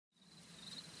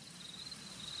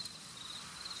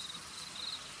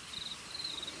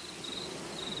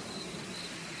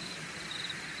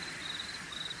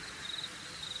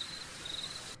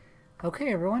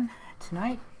Okay, everyone,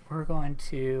 tonight we're going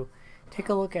to take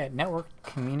a look at network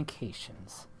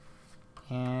communications.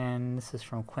 And this is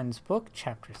from Quinn's book,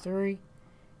 Chapter 3.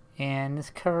 And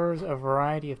this covers a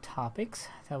variety of topics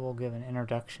that we'll give an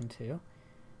introduction to.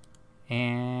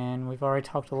 And we've already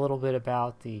talked a little bit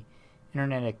about the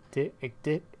internet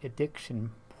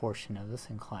addiction portion of this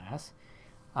in class.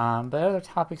 But other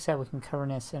topics that we can cover in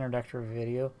this introductory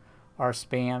video are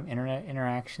spam, internet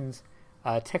interactions,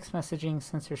 text messaging,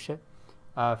 censorship,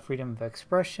 freedom of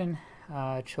expression,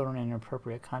 children and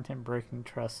inappropriate content, breaking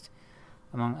trust,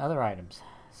 among other items.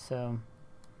 So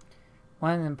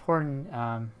one of the important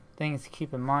things to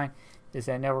keep in mind is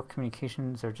that network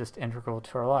communications are just integral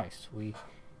to our lives. We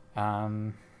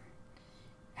have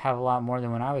a lot more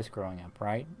than when I was growing up,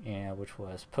 right? Which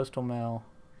was postal mail,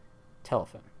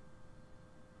 telephone.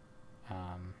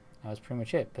 That was pretty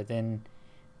much it. But then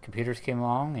computers came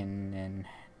along and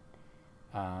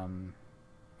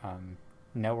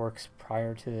networks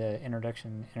prior to the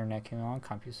introduction of the internet came along,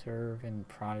 CompuServe and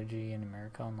Prodigy and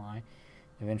America Online.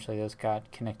 Eventually those got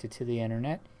connected to the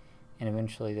internet, and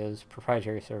eventually those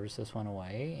proprietary services went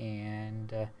away,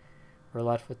 and we're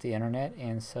left with the internet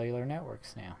and cellular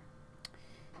networks now.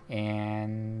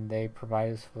 And they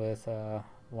provide us with a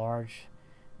large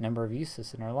number of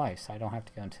uses in our lives. I don't have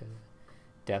to go into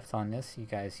depth on this. You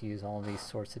guys use all these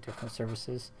sorts of different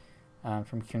services,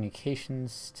 from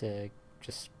communications to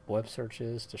just web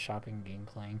searches to shopping, game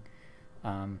playing,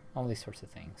 all these sorts of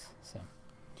things. So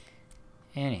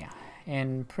anyhow,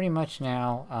 and pretty much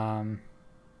now,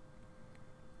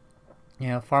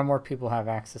 far more people have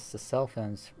access to cell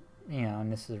phones,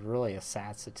 and this is really a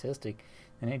sad statistic,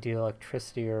 than they do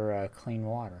electricity or clean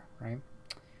water, right?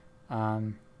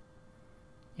 And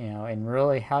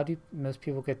really, how do most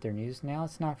people get their news now?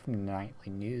 It's not from the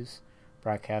nightly news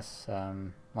broadcasts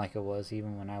like it was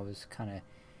even when I was kind of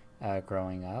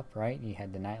growing up, right? You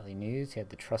had the nightly news, you had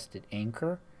the trusted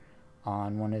anchor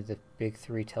on one of the big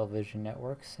three television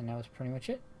networks, and that was pretty much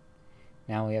it.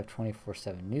 Now we have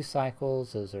 24/7 news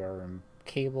cycles. Those are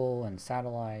cable and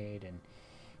satellite and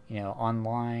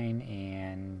online,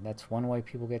 and that's one way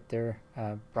people get their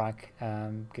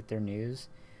get their news.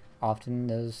 Often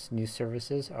those news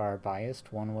services are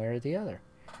biased one way or the other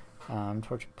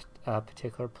towards a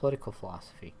particular political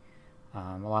philosophy.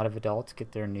 A lot of adults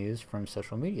get their news from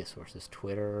social media sources,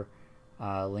 Twitter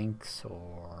links,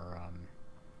 or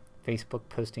Facebook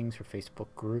postings or Facebook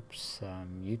groups,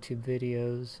 YouTube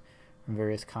videos from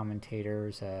various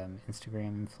commentators,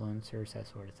 Instagram influencers, that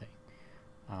sort of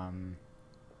thing.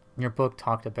 Your book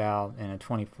talked about, in a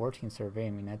 2014 survey,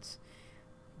 that's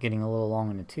getting a little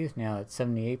long in the tooth now, that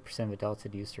 78% of adults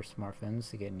had used their smartphones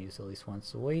to get news at least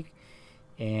once a week,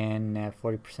 and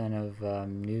 40% of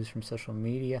news from social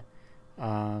media,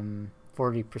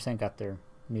 40% got their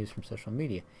news from social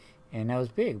media. And that was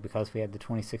big because we had the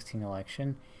 2016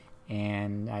 election,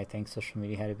 and I think social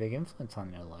media had a big influence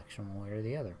on the election one way or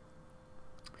the other.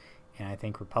 And I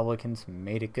think Republicans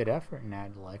made a good effort in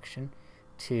that election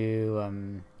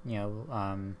to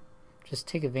just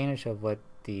take advantage of what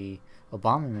the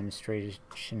Obama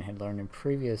administration had learned in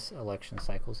previous election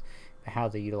cycles, how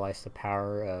they utilized the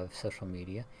power of social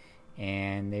media,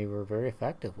 and they were very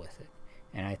effective with it.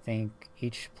 And I think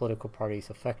each political party's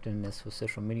effectiveness with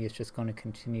social media is just going to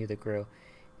continue to grow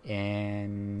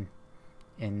in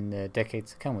the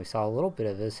decades to come. We saw a little bit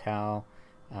of this, how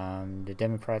the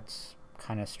Democrats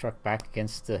kind of struck back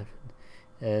against the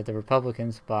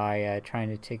Republicans by trying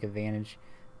to take advantage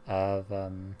of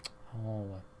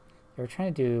they were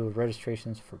trying to do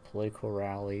registrations for political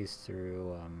rallies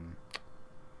through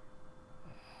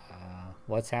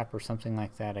WhatsApp or something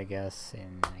like that, I guess,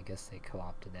 and I guess they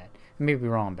co-opted that. I may be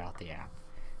wrong about the app,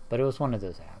 but it was one of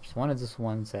those apps, one of those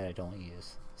ones that I don't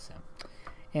use. So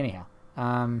anyhow,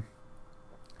 and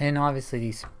obviously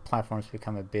these platforms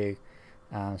become a big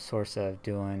source of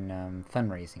doing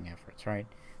fundraising efforts, right?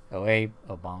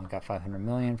 Obama got $500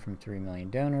 million from 3 million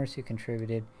donors who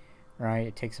contributed, right?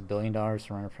 It takes $1 billion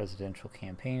to run a presidential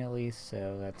campaign at least,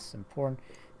 so that's important.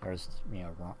 There's,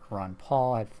 Ron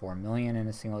Paul had $4 million in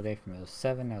a single day from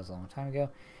 2007. That was a long time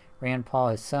ago. Rand Paul,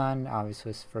 his son, obviously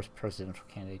was the first presidential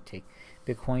candidate to take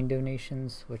Bitcoin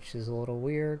donations, which is a little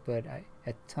weird, but at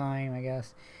the time, I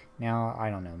guess. Now, I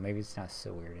don't know. Maybe it's not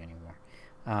so weird anymore.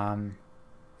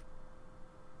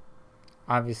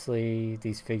 Obviously,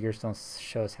 these figures don't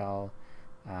show us how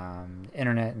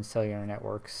internet and cellular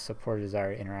networks support a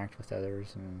desire to interact with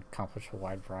others and accomplish a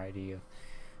wide variety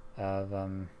of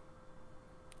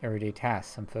everyday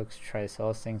tasks. Some folks try to sell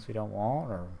us things we don't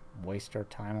want or waste our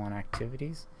time on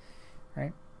activities,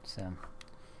 right? So,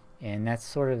 and that's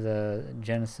sort of the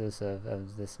genesis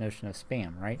of this notion of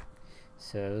spam, right?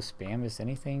 So spam is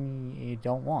anything you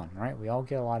don't want, right? We all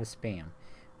get a lot of spam,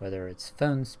 whether it's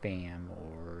phone spam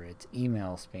or it's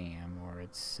email spam or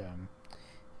it's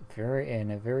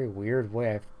in a very weird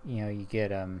way. You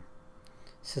get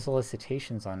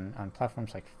solicitations on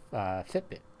platforms like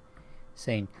Fitbit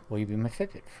saying, "Will you be my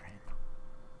Fitbit friend?"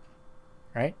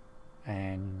 Right?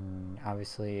 And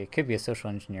obviously, it could be a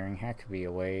social engineering hack. Could be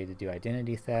a way to do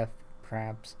identity theft,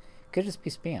 perhaps. It could just be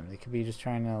spam. They could be just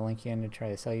trying to link you in to try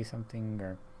to sell you something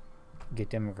or get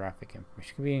demographic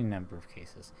information. It could be a number of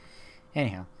cases.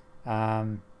 Anyhow,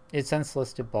 it's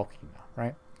unsolicited bulk email,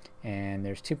 right? And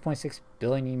there's 2.6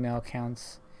 billion email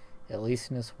accounts, at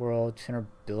least in this world. 200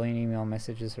 billion email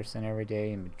messages are sent every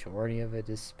day, and majority of it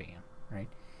is spam, right?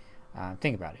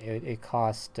 Think about it. It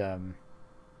costs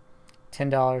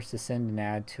 $10 to send an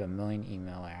ad to 1 million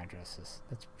email addresses.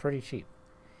 That's pretty cheap.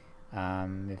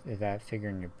 If that figure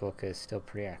in your book is still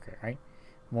pretty accurate, right?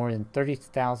 More than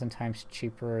 30,000 times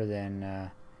cheaper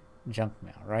than junk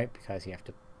mail, right? Because you have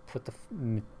to put the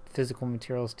physical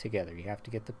materials together. You have to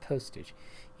get the postage.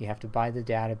 You have to buy the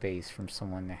database from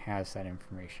someone that has that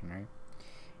information, right?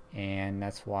 And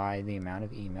that's why the amount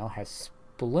of email has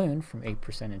ballooned from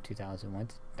 8% in 2001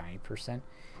 to 90%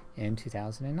 in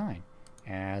 2009,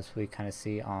 as we kind of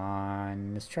see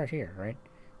on this chart here, right?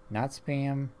 Not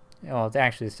spam. Well,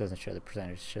 actually, this doesn't show the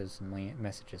percentage. It shows the million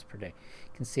messages per day.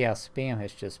 You can see how spam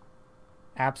has just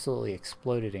absolutely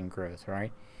exploded in growth,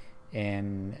 right?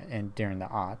 And during the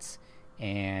aughts.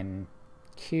 And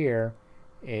here,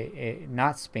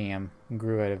 not spam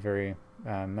grew at a very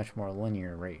much more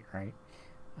linear rate, right?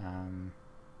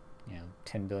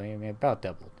 10 billion, I mean, about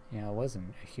doubled. It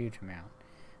wasn't a huge amount.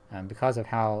 Because of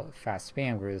how fast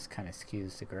spam grew, this kind of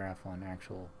skews the graph on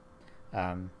actual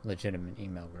legitimate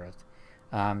email growth.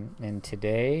 And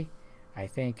today, I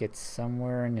think it's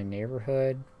somewhere in the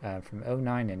neighborhood from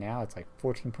 09 to now, it's like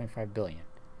 14.5 billion.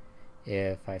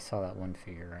 If I saw that one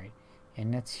figure right,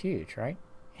 and that's huge, right?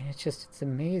 And it's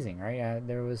amazing, right?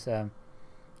 There was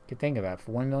could think about it,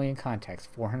 for 1 million contacts,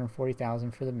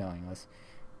 440,000 for the mailing list,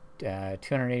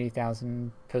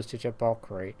 280,000 postage at bulk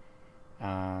rate,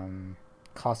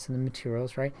 cost of the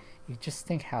materials, right? You just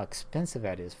think how expensive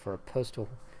that is for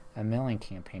a mailing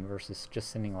campaign versus just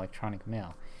sending electronic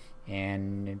mail.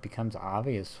 And it becomes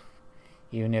obvious,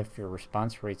 even if your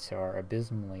response rates are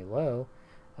abysmally low,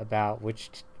 about which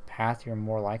path you're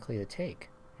more likely to take,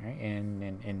 right?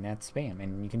 And that's spam.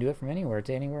 And you can do it from anywhere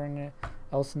to anywhere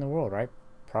else in the world, right?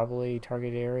 Probably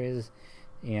target areas,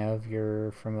 if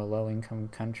you're from a low-income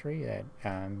country, that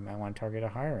I want to target a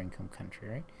higher-income country,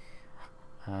 right?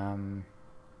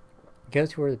 Go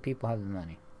to where the people have the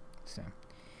money, so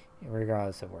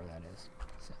regardless of where that is.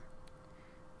 So,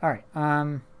 all right.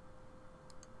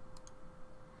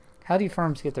 How do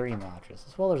firms get their email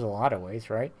addresses? Well, there's a lot of ways,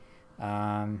 right?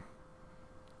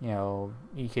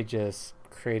 You could just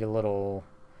create a little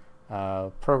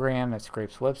program that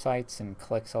scrapes websites and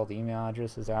collects all the email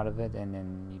addresses out of it, and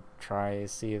then you try to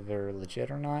see if they're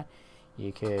legit or not.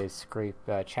 You could scrape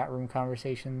chat room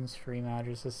conversations for email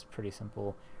addresses. Pretty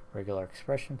simple regular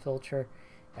expression filter.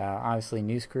 Obviously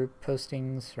news group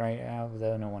postings, right?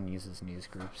 Though no one uses news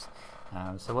groups.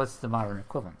 So what's the modern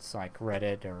equivalents, like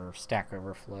Reddit or Stack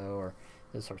Overflow or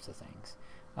those sorts of things?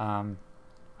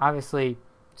 Obviously,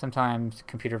 sometimes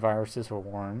computer viruses or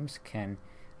worms can,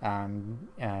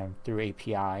 through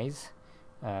APIs,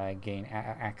 gain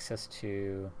access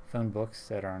to phone books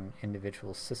that are on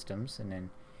individual systems, and then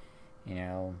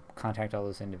contact all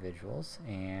those individuals,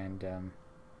 and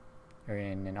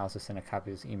also send a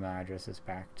copy of those email addresses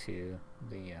back to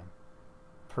the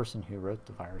person who wrote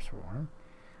the virus or worm.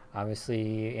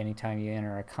 Obviously, anytime you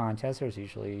enter a contest, there's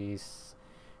usually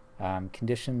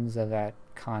conditions of that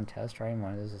contest, right? And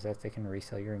one of those is that they can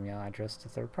resell your email address to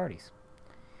third parties.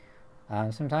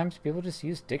 Sometimes people just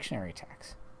use dictionary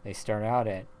tags. They start out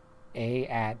at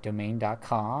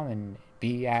a@domain.com and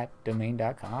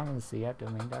b@domain.com and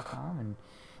c@domain.com and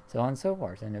so on and so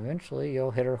forth. And eventually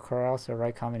you'll hit across the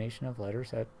right combination of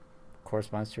letters that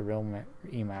corresponds to your real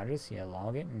email address. You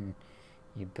log it and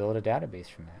you build a database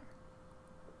from that.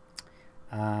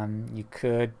 You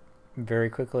could very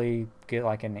quickly get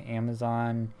like an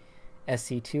Amazon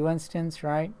SC2 instance,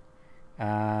 right?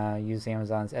 Use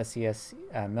Amazon's SES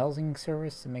mailing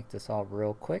service to make this all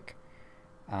real quick.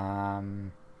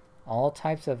 All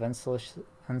types of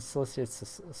unsolicited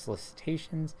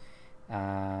solicitations,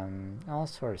 all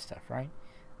sort of stuff, right?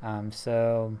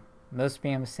 So most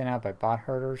spam is sent out by bot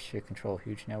herders who control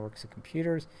huge networks of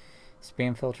computers.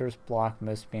 Spam filters block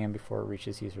most spam before it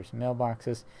reaches users'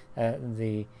 mailboxes. In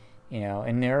the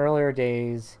earlier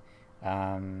days,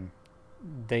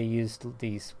 they used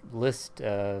these list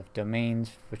of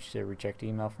domains which they reject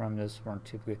email from. Those weren't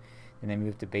too good. And they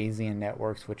moved to Bayesian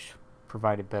networks, which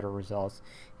provided better results.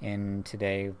 And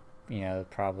today,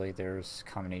 probably there's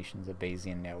combinations of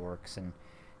Bayesian networks and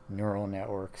neural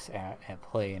networks at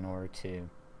play in order to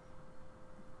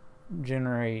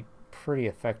generate pretty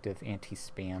effective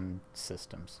anti-spam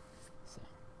systems. So,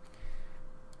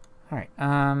 all right,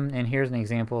 and here's an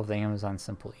example of the Amazon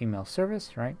Simple Email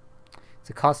Service, right? It's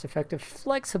a cost-effective,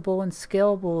 flexible, and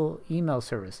scalable email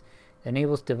service that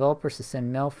enables developers to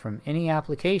send mail from any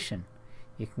application.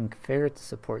 You can configure it to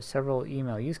support several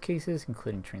email use cases,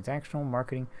 including transactional,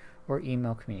 marketing, or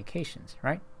email communications,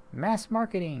 right? Mass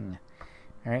marketing,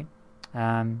 all right?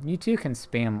 You too can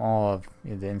spam all of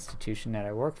the institution that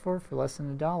I work for less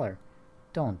than $1.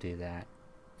 Don't do that.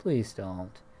 Please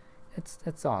don't.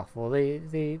 It's awful.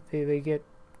 They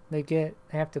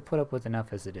have to put up with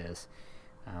enough as it is.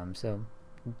 So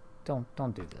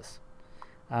don't do this.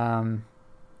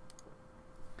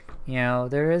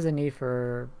 There is a need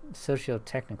for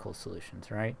socio-technical solutions,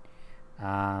 right?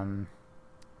 And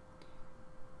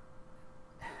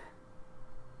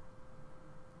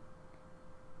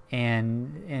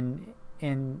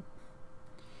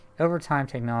over time,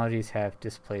 technologies have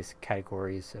displaced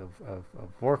categories of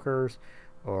workers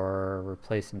or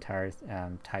replaced entire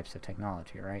types of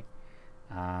technology, right?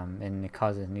 And it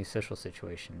causes new social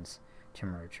situations to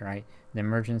emerge, right? The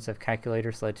emergence of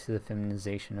calculators led to the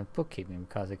feminization of bookkeeping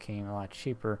because it became a lot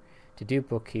cheaper to do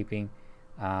bookkeeping,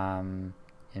 and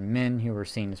men who were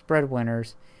seen as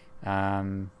breadwinners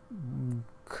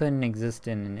couldn't exist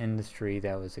in an industry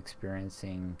that was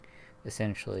experiencing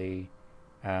essentially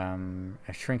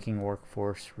a shrinking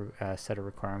workforce set of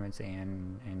requirements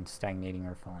and stagnating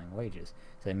or falling wages.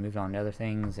 So they moved on to other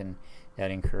things, and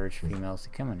that encouraged females to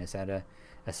come in. Is that a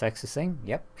sexist thing?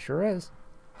 Yep, sure is.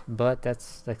 But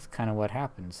that's kind of what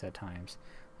happens at times.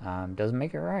 Doesn't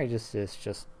make it right. It's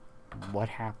just what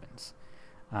happens.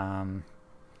 And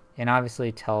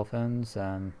obviously telephones,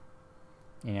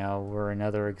 were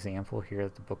another example here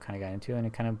that the book kind of got into, and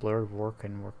it kind of blurred work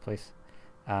and workplace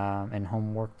and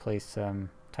home workplace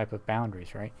type of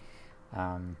boundaries, right? If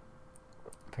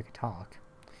I could talk.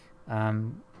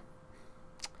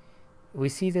 We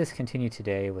see this continue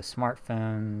today with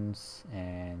smartphones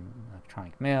and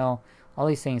electronic mail, all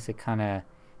these things that kind of,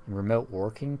 remote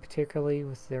working particularly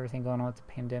with everything going on with the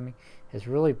pandemic, has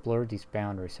really blurred these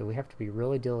boundaries. So we have to be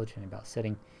really diligent about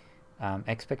setting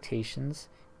expectations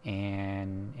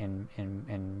and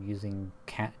using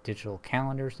digital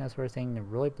calendars and that sort of thing to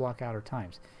really block out our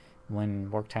times. When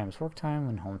work time is work time,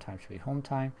 when home time should be home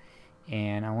time.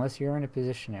 And unless you're in a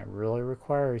position that really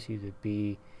requires you to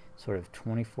be sort of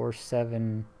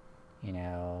 24/7,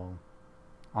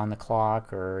 on the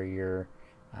clock, or you're,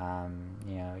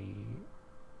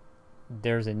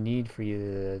 there's a need for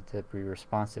you to be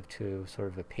responsive to sort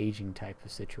of a paging type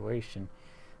of situation.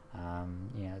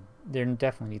 There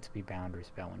definitely needs to be boundaries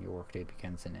about when your workday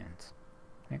begins and ends.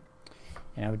 Okay?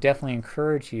 And I would definitely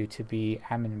encourage you to be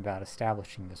adamant about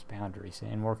establishing those boundaries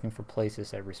and working for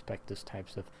places that respect those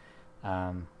types of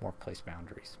workplace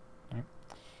boundaries. Right?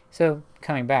 So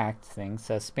coming back to things,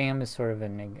 spam is sort of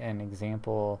an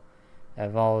example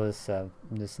of all this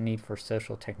this need for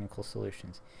social technical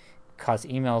solutions. Because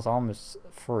email is almost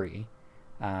free.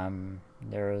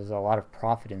 There is a lot of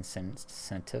profit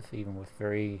incentive, even with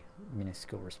very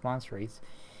minuscule response rates,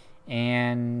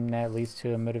 and that leads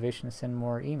to a motivation to send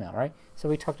more email, right? So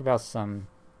we talked about some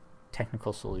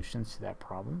technical solutions to that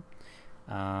problem,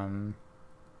 and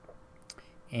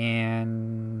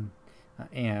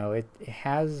it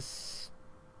has,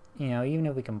 even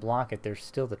if we can block it, there's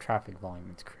still the traffic volume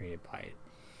that's created by it.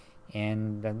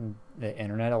 And then the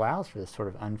internet allows for this sort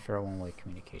of unfair one-way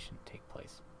communication to take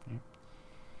place. Right?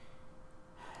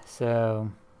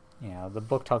 So, the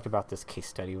book talked about this case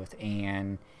study with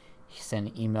Anne. She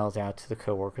sent emails out to the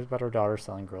coworkers about her daughter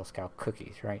selling Girl Scout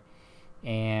cookies, right?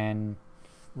 And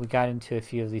we got into a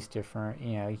few of these different,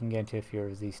 you can get into a few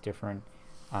of these different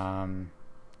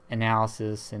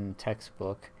analysis in the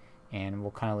textbook, and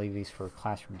we'll kind of leave these for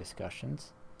classroom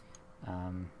discussions.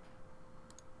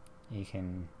 You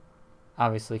can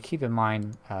obviously keep in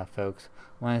mind, folks,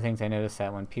 one of the things I notice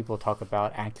that when people talk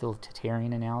about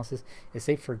utilitarian analysis is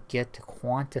they forget to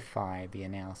quantify the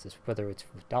analysis, whether it's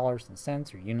for dollars and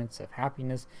cents or units of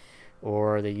happiness,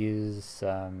 or they use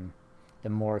the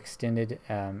more extended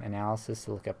analysis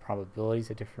to look at probabilities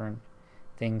of different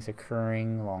things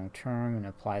occurring long term and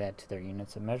apply that to their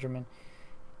units of measurement.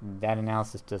 That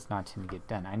analysis does not tend to get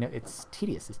done. I know it's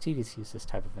tedious. It's tedious to use this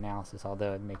type of analysis,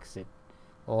 although it makes it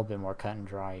a little bit more cut and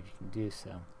dry if you can do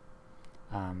so.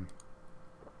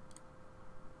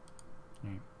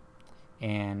 Right?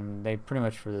 And they pretty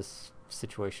much for this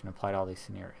situation applied all these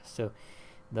scenarios. So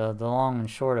the long and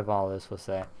short of all this was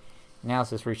that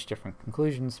analysis reached different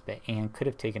conclusions, but Anne could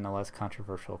have taken a less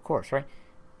controversial course, right?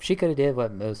 She could have did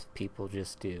what most people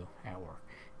just do at work.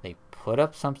 They put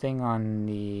up something on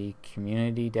the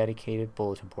community dedicated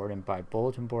bulletin board, and by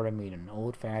bulletin board I mean an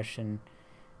old-fashioned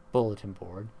bulletin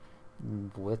board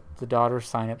with the daughter's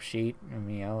sign-up sheet,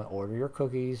 and, you know, order your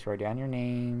cookies, write down your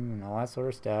name, and all that sort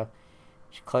of stuff.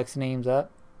 She collects the names up.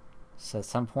 So at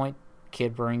some point,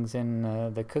 kid brings in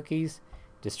the cookies,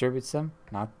 distributes them,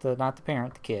 not the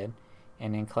parent, the kid,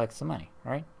 and then collects the money,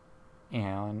 right? You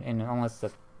know, and unless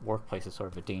the workplace is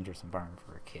sort of a dangerous environment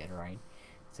for a kid, right?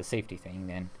 It's a safety thing,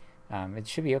 then it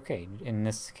should be okay. In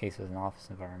this case, with an office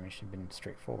environment, it should have been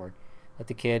straightforward. Let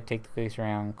the kid take the cookies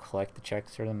around, collect the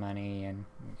checks or the money, and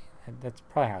that's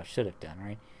probably how it should have done,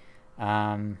 right?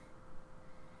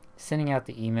 Sending out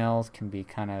the emails can be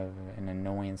kind of an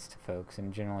annoyance to folks,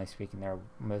 and generally speaking,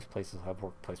 most places have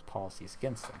workplace policies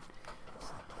against them.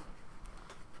 So,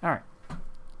 all right.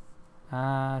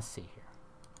 Let's see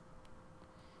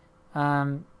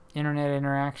here. Internet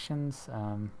interactions.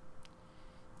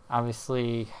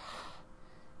 Obviously,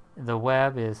 the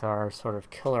web is our sort of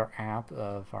killer app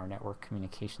of our network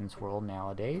communications world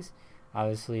nowadays.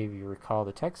 Obviously, if you recall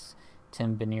the text,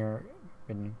 Tim Berners-Lee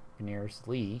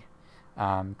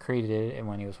created it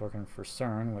when he was working for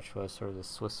CERN, which was sort of the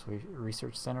Swiss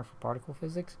Research Center for Particle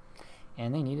Physics,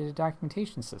 and they needed a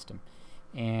documentation system.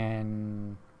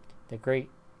 And the great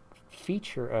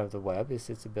feature of the web is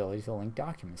its ability to link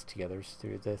documents together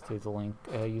through the link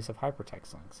use of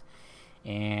hypertext links,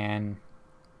 and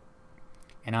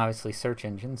obviously search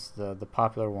engines, the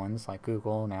popular ones like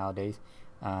Google nowadays,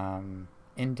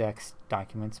 index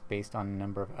documents based on a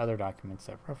number of other documents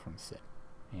that reference it.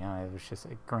 You know, it was just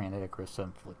granted a gross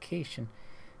simplification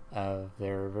of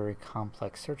their very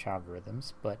complex search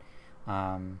algorithms, but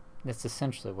that's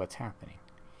essentially what's happening,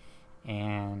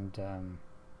 and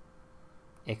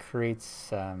it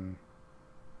creates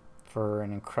for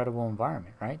an incredible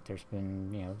environment, right? There's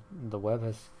been, you know,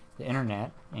 the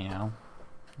internet, you know,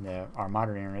 our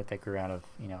modern internet that grew out of,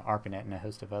 you know, ARPANET and a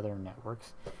host of other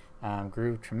networks,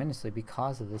 grew tremendously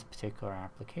because of this particular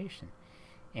application.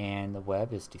 And the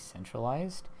web is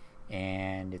decentralized,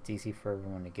 and it's easy for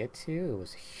everyone to get to. It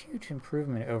was a huge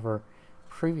improvement over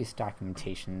previous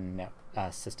documentation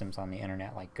systems on the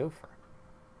internet like Gopher,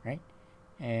 right?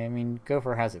 And, I mean,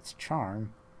 Gopher has its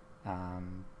charm,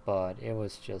 but it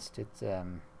was just, it's a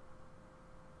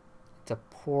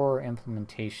poor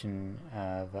implementation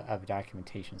of a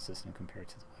documentation system compared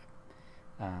to the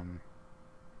web.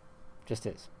 Just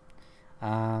is.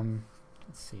 Let's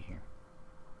see here.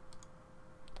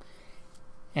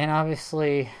 And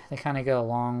obviously, they kind of go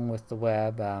along with the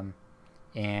web,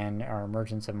 and our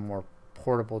emergence of more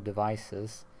portable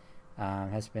devices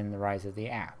has been the rise of the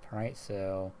app, right?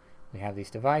 So we have these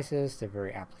devices, they're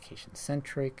very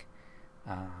application-centric.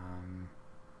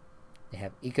 They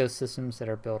have ecosystems that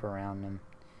are built around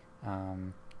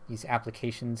them. These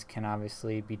applications can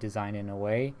obviously be designed in a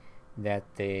way that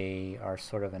they are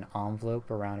sort of an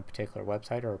envelope around a particular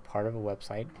website or a part of a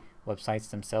website. Websites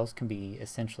themselves can be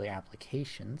essentially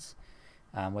applications,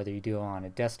 whether you do it on a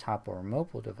desktop or a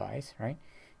mobile device, right?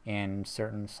 And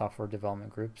certain software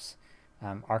development groups,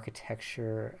 from an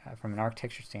architecture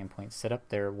standpoint, set up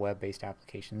their web-based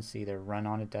applications to either run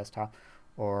on a desktop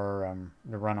or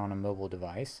to run on a mobile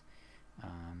device.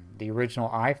 The original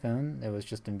iPhone, it was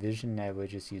just envisioned that it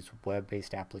would just use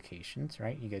web-based applications,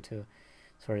 right? You go to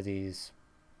sort of these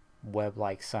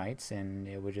web-like sites, and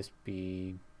it would just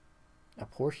be a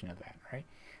portion of that, right?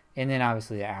 And then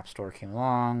obviously the App Store came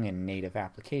along, and native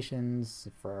applications.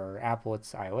 For Apple,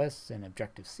 it's iOS and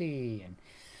Objective-C, and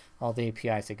all the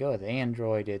APIs that go with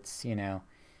Android. It's, you know,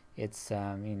 it's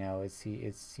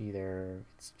either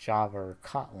Java or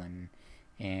Kotlin,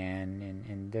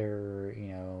 and their,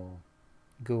 you know,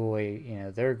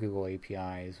 their Google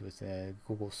APIs with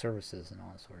Google services and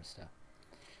all that sort of stuff.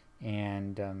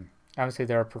 And obviously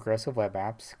there are progressive web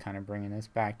apps, kind of bringing us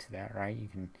back to that, right? You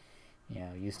can, you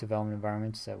know, use development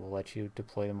environments that will let you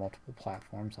deploy to multiple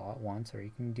platforms all at once, or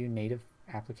you can do native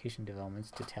application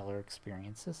developments to tailor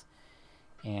experiences.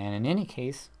 And in any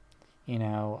case, the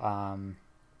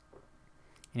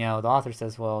author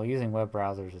says, well, using web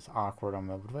browsers is awkward on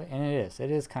mobile device, and it is.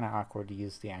 It is kind of awkward to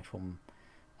use the actual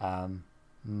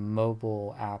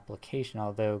mobile application,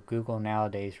 although Google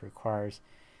nowadays requires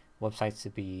websites to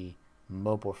be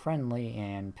mobile friendly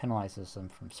and penalizes them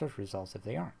from search results if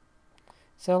they aren't.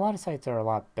 So a lot of sites are a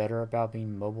lot better about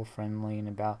being mobile friendly and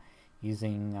about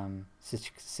using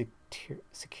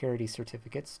security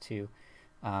certificates to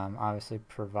obviously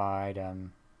provide a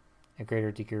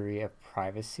greater degree of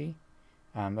privacy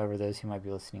over those who might be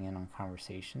listening in on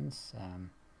conversations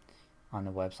on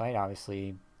the website.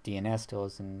 Obviously, DNS still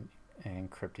isn't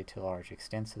encrypted to a large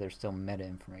extent, so there's still meta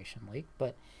information leaked,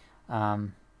 but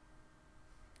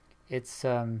it's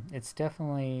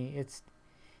definitely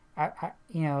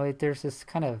there's this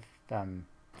kind of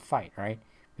fight, right,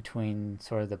 between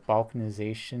sort of the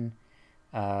balkanization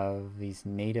of these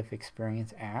native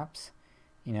experience apps,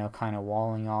 kind of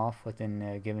walling off within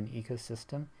a given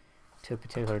ecosystem to a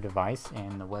particular device,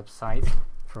 and the website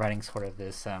providing sort of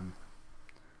this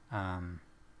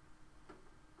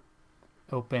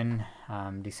open,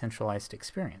 decentralized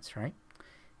experience, right?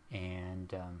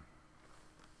 And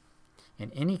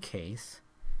in any case,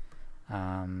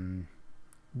 there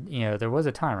was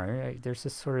a time, right? There's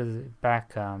this sort of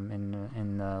back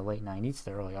in the late 90s,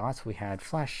 the early aughts, we had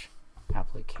Flash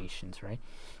applications, right?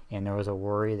 And there was a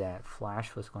worry that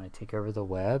Flash was going to take over the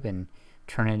web and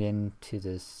turn it into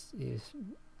this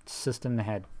system that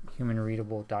had human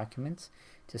readable documents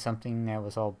to something that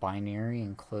was all binary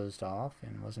and closed off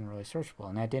and wasn't really searchable,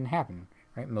 and that didn't happen,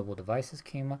 right? Mobile devices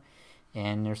came up,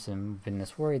 and there's been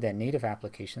this worry that native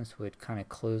applications would kind of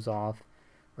close off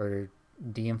or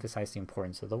de-emphasize the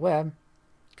importance of the web,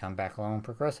 come back along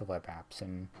progressive web apps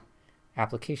and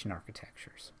application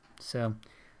architectures. So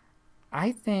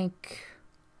I think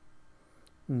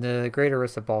the greater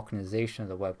risk of balkanization of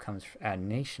the web comes at a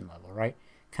nation level, right?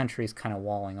 Countries kind of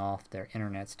walling off their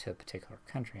internets to a particular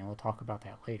country, and we'll talk about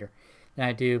that later. And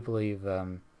I do believe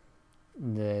the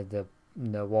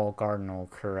walled garden will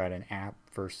occur at an app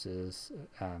versus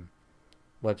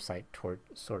website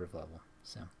sort of level.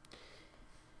 So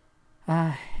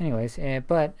anyways,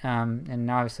 but and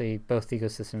obviously both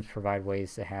ecosystems provide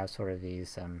ways to have sort of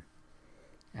these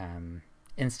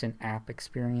instant app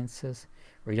experiences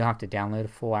where you don't have to download a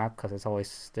full app, because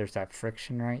there's that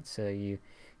friction, right? So you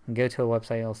can go to a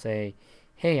website, it'll say,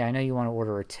 hey, I know you want to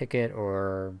order a ticket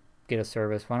or get a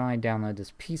service, why don't I download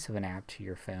this piece of an app to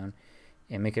your phone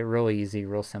and make it real easy,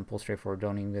 real simple, straightforward,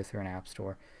 don't even go through an app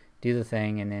store, do the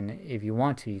thing, and then if you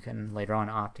want to, you can later on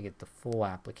opt to get the full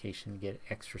application to get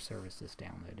extra services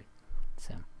downloaded.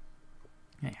 So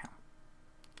anyhow,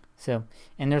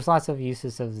 and there's lots of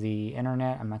uses of the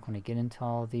internet. I'm not going to get into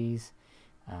all of these.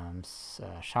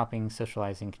 Shopping,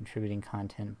 socializing, contributing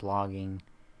content, blogging,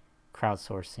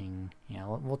 crowdsourcing.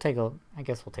 I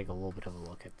guess we'll take a little bit of a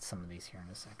look at some of these here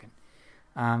in a second.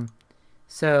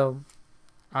 So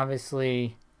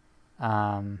obviously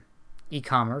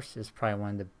e-commerce is probably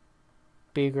one of the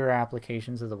bigger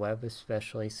applications of the web,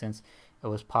 especially since it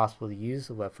was possible to use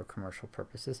the web for commercial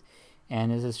purposes.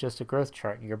 And this is just a growth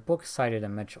chart. Your book cited a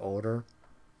much older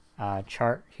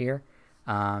chart here.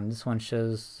 This one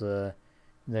shows the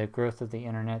growth of the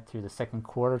internet through the second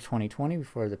quarter 2020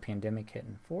 before the pandemic hit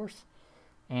in force.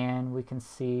 And we can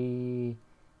see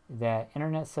that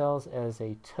internet sales as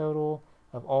a total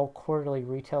of all quarterly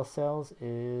retail sales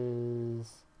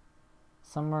is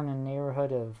somewhere in the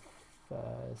neighborhood of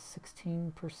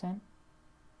 16%,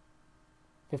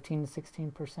 15 to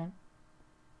 16%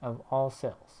 of all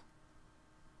sales.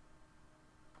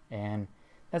 And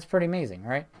that's pretty amazing,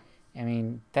 right? I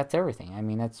mean, that's everything. I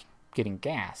mean, that's getting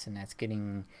gas, and that's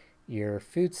getting your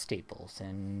food staples,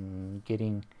 and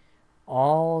getting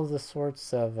all the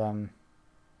sorts of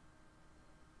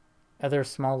other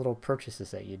small little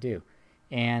purchases that you do.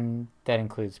 And that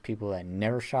includes people that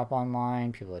never shop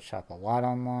online, people that shop a lot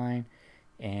online,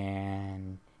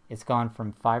 and it's gone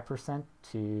from 5%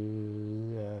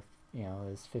 to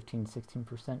this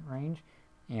 15-16% range.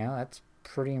 That's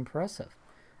pretty impressive,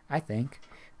 I think,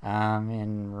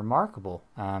 and remarkable.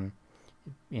 I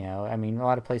mean, a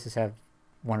lot of places have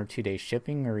 1 or 2 days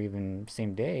shipping, or even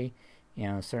same day,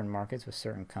 certain markets with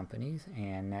certain companies,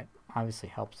 and that obviously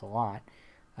helps a lot.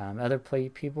 Other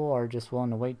people are just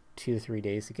willing to wait 2 to 3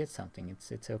 days to get something.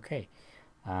 It's okay,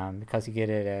 because you get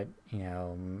it at,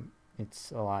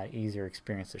 it's a lot easier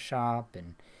experience to shop,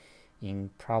 and you can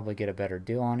probably get a better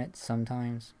deal on it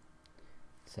sometimes.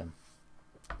 So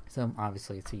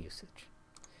obviously it's a usage.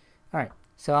 All right,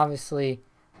 so obviously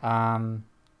I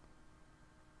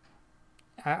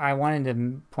wanted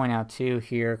to point out too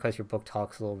here, because your book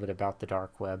talks a little bit about the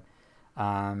dark web.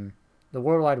 The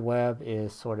World Wide Web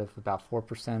is sort of about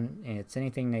 4%, and it's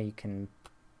anything that you can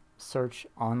search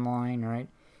online, right?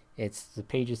 It's the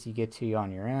pages you get to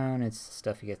on your own. It's the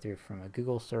stuff you get through from a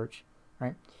Google search,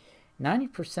 right?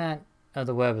 90% of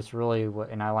the web is really what,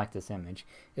 and I like this image,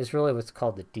 is really what's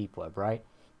called the deep web, right?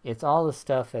 It's all the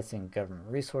stuff that's in government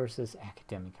resources,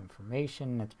 academic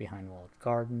information that's behind walled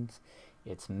gardens.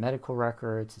 It's medical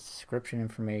records, it's description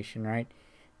information, right?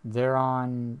 They're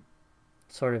on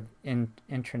sort of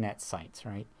intranet sites,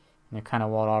 right? And they're kind of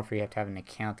walled off, where you have to have an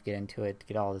account to get into it, to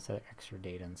get all this other extra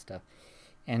data and stuff.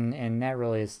 And that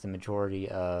really is the majority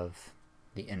of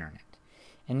the internet.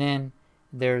 And then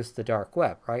there's the dark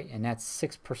web, right? And that's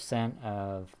 6%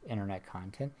 of internet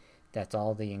content. That's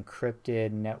all the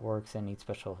encrypted networks that need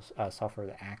special software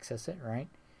to access it, right?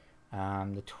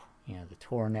 The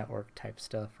Tor network type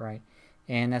stuff, right?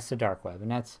 And that's the dark web,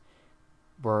 and that's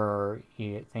where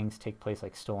things take place,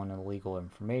 like stolen and illegal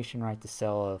information, right? The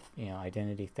sale of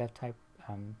identity theft type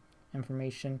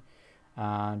information.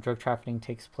 Drug trafficking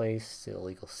takes place,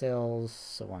 illegal sales,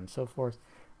 so on and so forth,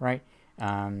 right?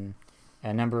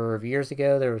 A number of years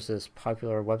ago, there was this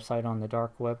popular website on the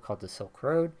dark web called the Silk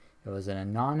Road. It was an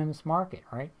anonymous market,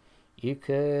 right? You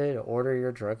could order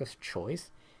your drug of choice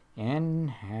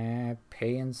and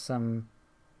pay in some,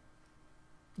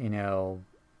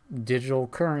 digital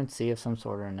currency of some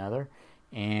sort or another,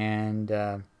 and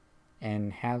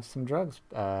have some drugs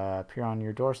appear on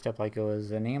your doorstep like it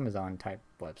was an Amazon type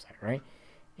website, right?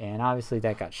 And obviously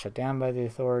that got shut down by the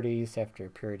authorities after a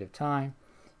period of time,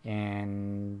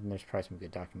 and there's probably some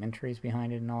good documentaries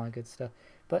behind it and all that good stuff,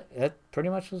 but that pretty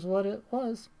much was what it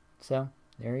was. So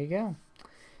there you go.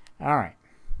 All right.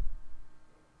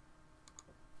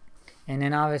 And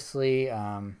then obviously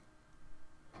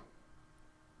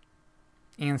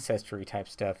ancestry type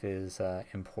stuff is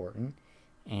important,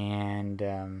 and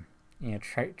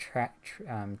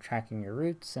tracking your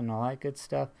roots and all that good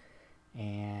stuff,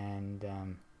 and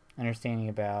understanding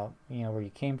about where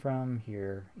you came from,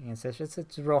 your ancestors.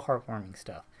 It's real heartwarming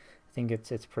stuff. I think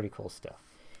it's pretty cool stuff.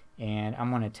 And I'm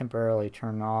going to temporarily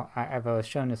turn off. If I was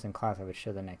showing this in class, I would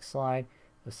show the next slide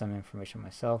with some information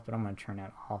myself, but I'm going to turn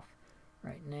that off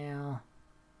right now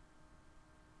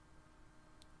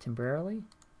temporarily.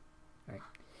 All right,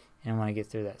 and I want to get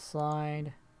through that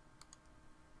slide.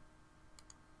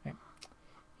 Okay,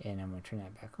 and I'm going to turn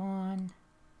that back on.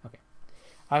 Okay,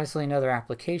 obviously another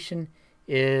application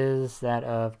is that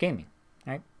of gaming,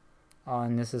 right?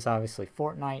 And this is obviously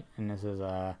Fortnite, and this is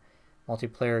a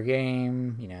multiplayer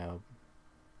game.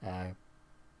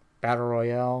 Battle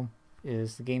Royale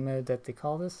is the game mode that they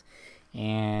call this,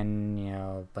 and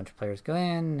a bunch of players go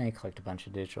in, they collect a bunch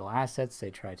of digital assets, they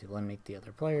try to eliminate the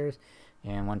other players,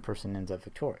 and one person ends up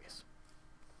victorious,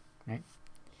 right?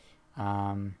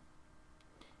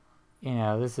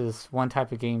 This is one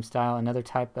type of game style. Another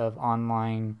type of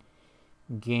online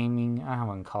gaming, I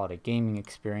wouldn't call it a gaming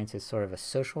experience, it's sort of a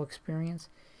social experience,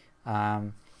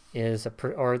 or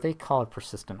they call it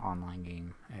persistent online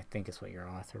game, I think is what your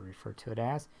author referred to it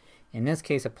as. In this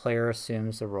case, a player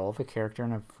assumes the role of a character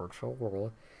in a virtual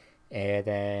world, and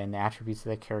then the attributes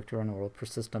of that character in the world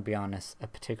persist beyond a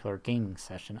particular gaming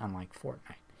session, unlike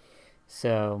Fortnite.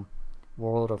 So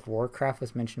World of Warcraft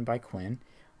was mentioned by Quinn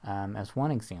as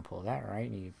one example of that, right?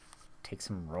 You take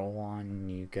some role on,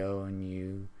 you go and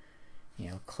you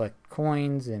collect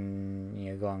coins, and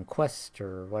you go on quest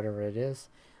or whatever it is.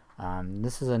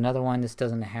 This is another one. This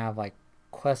doesn't have like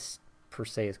quest per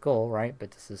se as goal, right?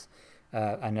 But this is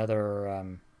another,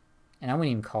 and I wouldn't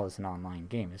even call this an online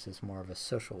game. This is more of a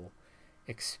social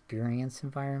experience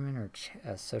environment, or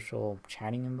a social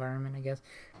chatting environment, I guess,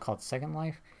 called Second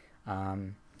Life.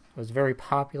 It was very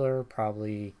popular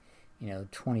probably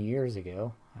 20 years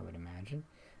ago, I would imagine,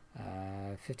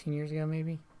 15 years ago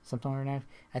maybe, something like that.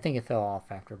 I think it fell off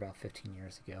after about 15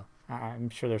 years ago. I'm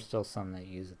sure there's still some that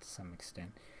use it to some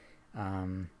extent,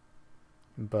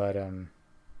 but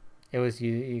it was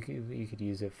you could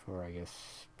use it for, I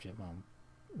guess,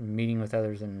 meeting with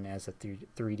others and as a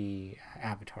 3D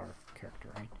avatar character,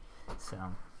 right? So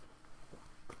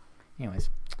anyways,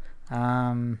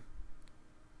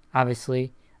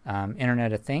 obviously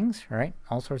Internet of Things, right?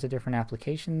 All sorts of different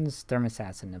applications,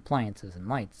 thermostats and appliances and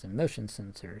lights and motion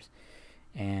sensors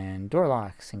and door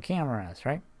locks and cameras,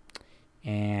 right?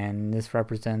 And this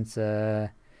represents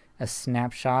a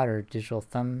snapshot or digital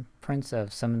thumbprints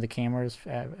of some of the cameras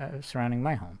surrounding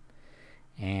my home.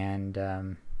 And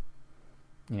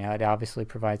it obviously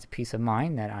provides a peace of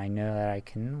mind that I know that I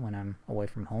can, when I'm away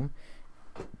from home,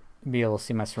 be able to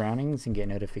see my surroundings and get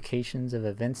notifications of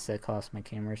events that cause my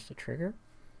cameras to trigger.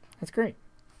 That's great.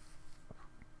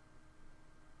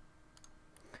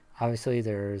 Obviously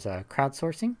there's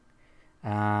crowdsourcing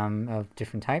of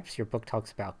different types. Your book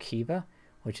talks about Kiva,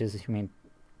 which is a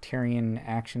humanitarian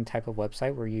action type of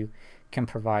website where you can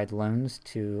provide loans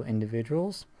to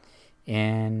individuals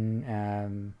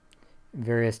in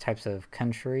various types of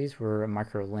countries where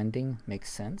micro lending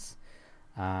makes sense,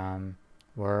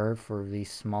 where for these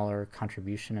smaller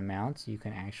contribution amounts you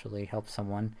can actually help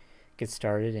someone get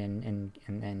started in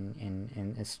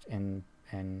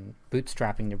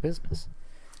bootstrapping their business.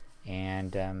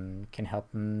 and can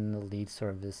help them lead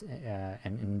sort of this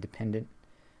an independent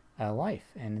life,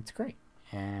 and it's great,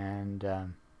 and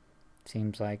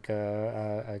seems like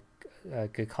a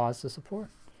good cause to support.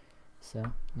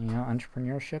 So,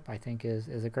 entrepreneurship, I think, is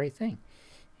a great thing.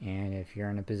 And if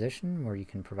you're in a position where you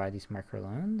can provide these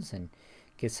microloans and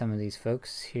get some of these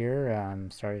folks here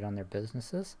started on their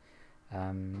businesses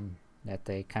that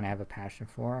they kind of have a passion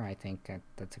for, I think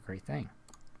that's a great thing.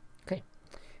 Okay,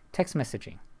 text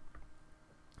messaging.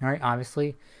 All right,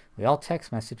 obviously, we all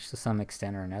text message to some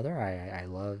extent or another. I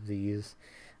love to use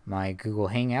my Google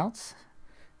Hangouts,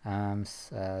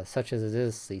 such as it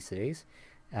is these days,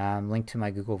 linked to my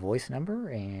Google Voice number,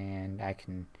 and I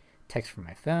can text from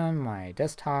my phone, my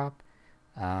desktop.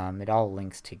 It all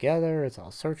links together. It's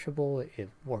all searchable. It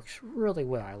works really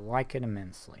well. I like it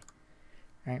immensely.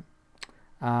 Right?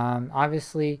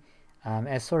 Obviously,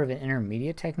 as sort of an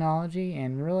intermediate technology,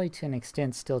 and really to an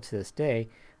extent still to this day,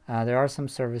 there are some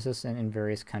services in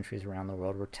various countries around the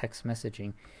world where text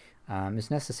messaging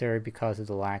is necessary because of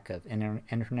the lack of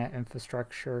internet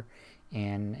infrastructure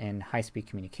and high-speed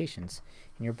communications.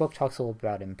 And your book talks a little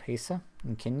about M-Pesa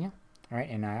in Kenya. All right,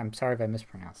 and I'm sorry if I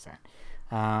mispronounced that.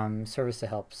 Service to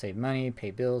help save money,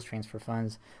 pay bills, transfer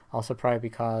funds. Also, probably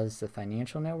because the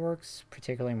financial networks,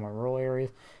 particularly in more rural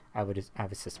areas, I would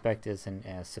suspect isn't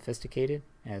as sophisticated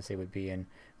as they would be in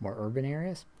more urban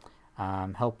areas.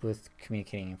 Help with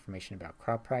communicating information about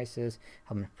crop prices,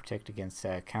 helping to protect against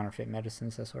counterfeit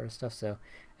medicines, that sort of stuff. So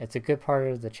it's a good part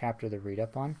of the chapter to read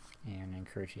up on, and I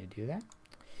encourage you to do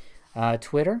that.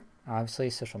 Twitter, obviously,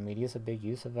 social media is a big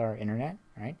use of our internet,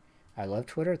 right? I love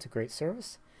Twitter. It's a great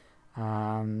service.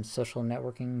 Social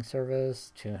networking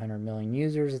service, 200 million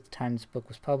users at the time this book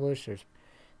was published. There's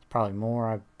probably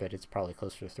more, but it's probably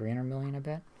closer to 300 million, I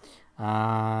bet.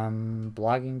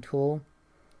 Blogging tool,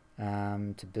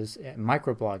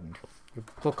 microblogging tool. Your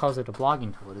book calls it a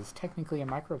blogging tool. It is technically a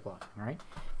microblogging, right?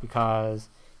 Because,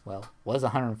 well, it was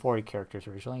 140 characters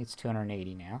originally. It's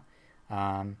 280 now.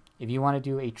 If you want to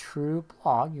do a true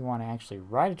blog, you want to actually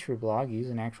write a true blog,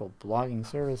 use an actual blogging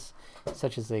service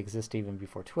such as they exist even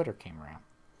before Twitter came around.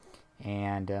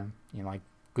 And, like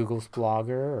Google's Blogger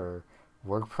or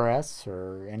WordPress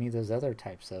or any of those other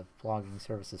types of blogging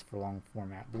services for long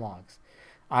format blogs.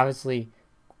 Obviously,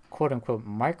 quote-unquote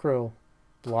micro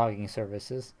blogging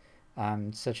services,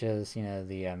 such as,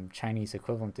 the Chinese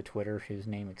equivalent to Twitter, whose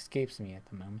name escapes me at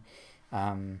the moment.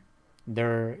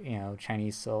 Their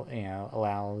Chinese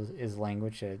is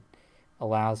language that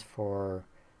allows for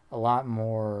a lot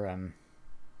more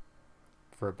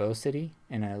verbosity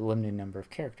in a limited number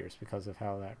of characters because of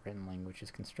how that written language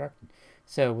is constructed.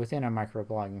 So within a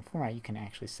microblogging format, you can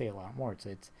actually say a lot more.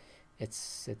 It's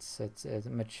a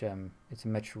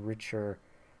much richer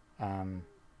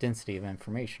density of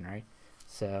information, right?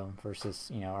 So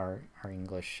versus our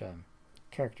English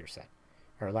character set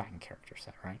or Latin character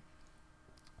set, right?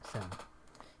 So,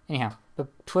 anyhow, but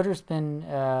Twitter's been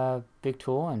a big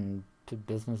tool and to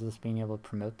businesses being able to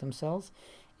promote themselves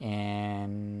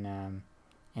and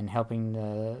helping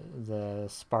the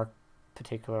spark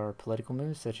particular political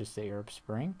moves such as the Arab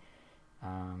Spring.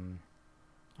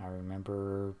 I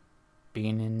remember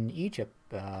being in Egypt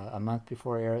a month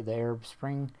before the Arab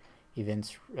Spring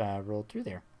events rolled through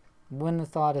there. Wouldn't have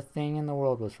thought a thing in the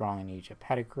world was wrong in Egypt.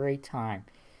 Had a great time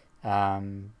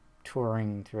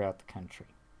touring throughout the country.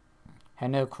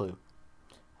 Had no clue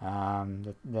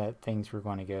that things were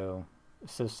going to go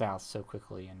so south so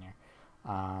quickly in there,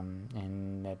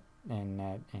 and that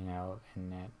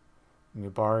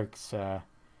Mubarak's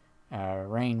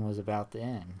reign was about to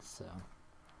end.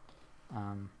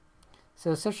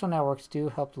 So social networks do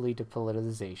help to lead to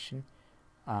politicization.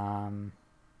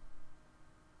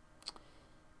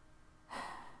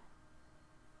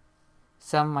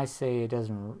 Some might say it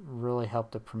doesn't really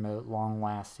help to promote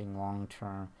long-lasting,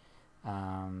 long-term,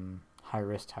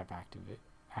 high-risk type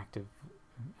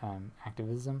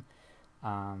activism.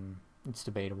 It's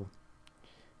debatable.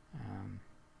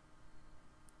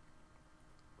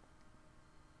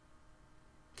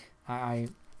 I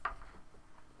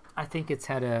think it's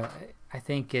had an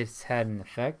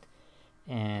effect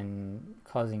in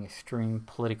causing extreme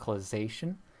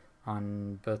politicalization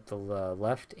on both the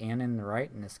left and in the right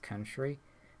in this country,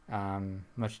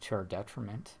 much to our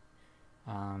detriment.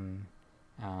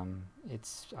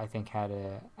 It's, I think, had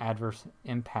an adverse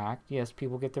impact. Yes,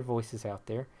 people get their voices out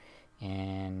there,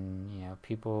 and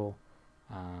people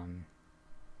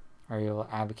are able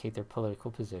to advocate their political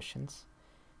positions,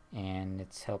 and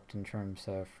it's helped in terms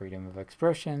of freedom of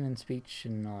expression and speech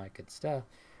and all that good stuff.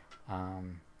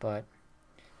 But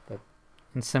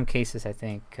in some cases, I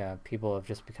think people have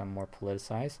just become more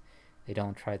politicized. They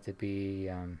don't try to be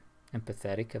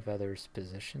empathetic of others'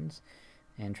 positions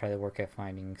and try to work at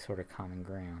finding sort of common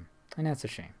ground. And that's a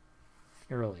shame.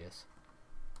 It really is.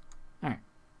 Alright.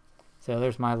 So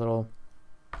there's my little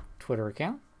Twitter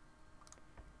account.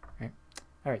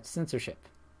 Alright, censorship.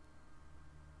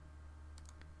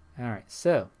 Alright,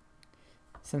 so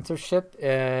censorship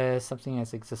is something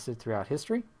that's existed throughout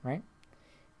history, right?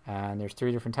 And there's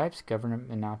 3 different types: government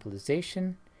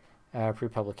monopolization,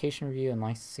 pre-publication review, and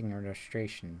licensing and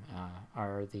registration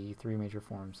are the 3 major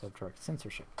forms of direct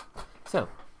censorship. So,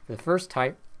 for the first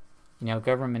type,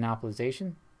 government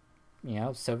monopolization,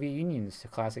 Soviet Union is a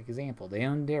classic example. They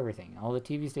owned everything, all the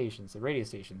TV stations, the radio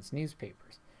stations,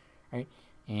 newspapers, right?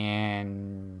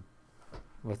 And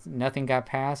nothing got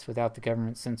passed without the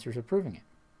government censors approving it.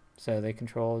 So they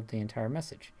controlled the entire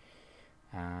message.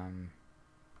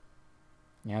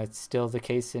 It's still the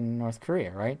case in North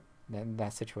Korea, right?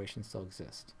 That situation still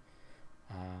exists.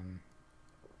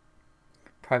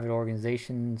 Private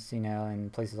organizations, in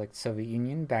places like the Soviet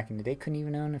Union back in the day couldn't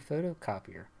even own a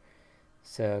photocopier.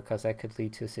 So, because that could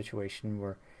lead to a situation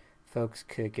where folks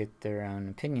could get their own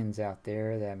opinions out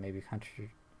there that may be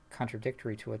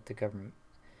contradictory to what the government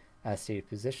stated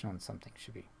position on something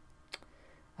should be.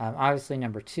 Obviously,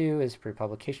 number 2 is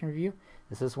pre-publication review.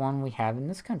 This is one we have in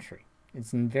this country.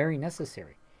 It's very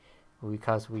necessary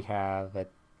because we have a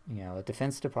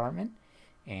Defense Department,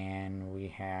 and we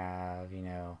have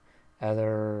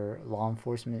other law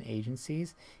enforcement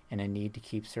agencies, and a need to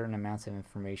keep certain amounts of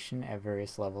information at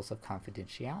various levels of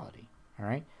confidentiality. All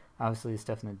right. Obviously, the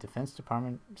stuff in the Defense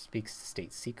Department speaks to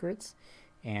state secrets,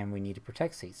 and we need to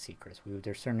protect state secrets.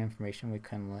 There's certain information we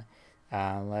couldn't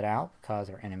let out because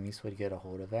our enemies would get a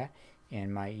hold of that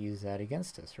and might use that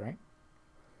against us, right?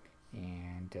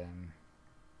 And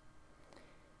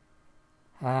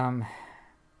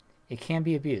it can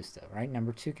be abused, though, right?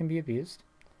 Number 2 can be abused,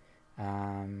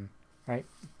 right?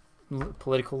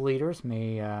 Political leaders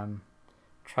may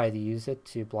try to use it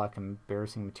to block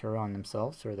embarrassing material on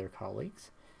themselves or their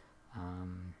colleagues.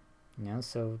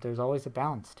 So there's always a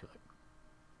balance to it.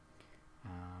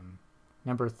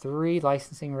 Number 3,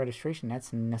 licensing and registration.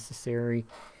 That's necessary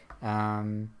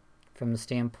from the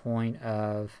standpoint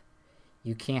of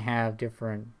you can't have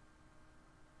different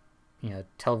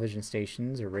television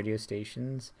stations or radio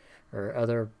stations or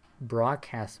other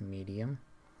broadcast medium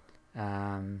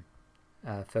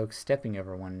folks stepping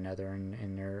over one another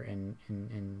and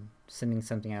sending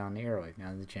something out on the airwave.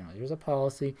 Now, generally, there's a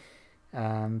policy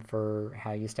for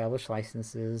how you establish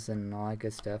licenses and all that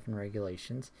good stuff and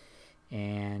regulations,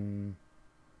 and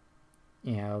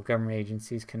government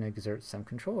agencies can exert some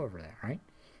control over that, right?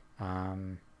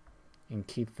 And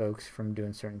keep folks from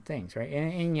doing certain things, right?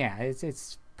 And yeah,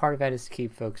 it's part of that is to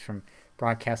keep folks from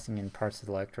broadcasting in parts of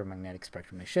the electromagnetic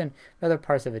spectrum they shouldn't. Other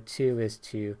parts of it too is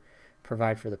to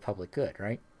provide for the public good,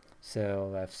 right?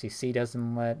 So FCC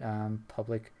doesn't let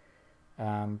public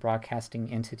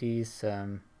broadcasting entities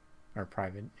or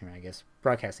private, I guess,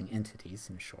 broadcasting entities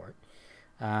in short,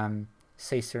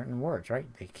 say certain words, right?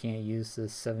 They can't use the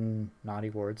 7 naughty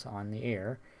words on the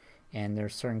air, and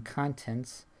there's certain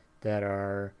contents that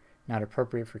are not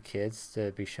appropriate for kids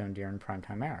to be shown during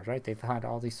primetime hours, right? They've had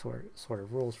all these sort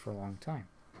of rules for a long time.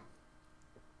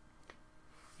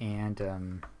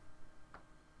 And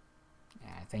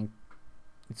I think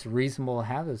it's reasonable to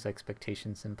have those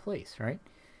expectations in place, right?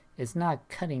 It's not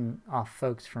cutting off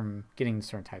folks from getting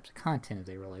certain types of content if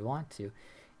they really want to.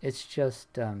 It's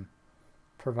just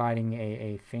providing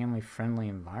a family-friendly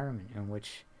environment in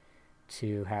which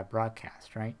to have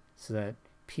broadcast, right? So that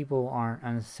people aren't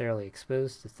unnecessarily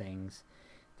exposed to things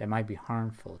that might be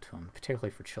harmful to them,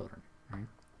 particularly for children, right?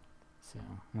 So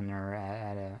when they're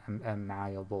at a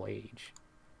malleable age.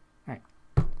 All right.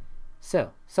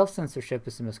 So self-censorship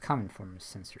is the most common form of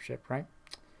censorship, right?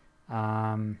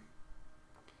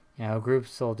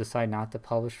 Groups will decide not to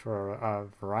publish for a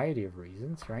variety of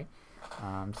reasons, right?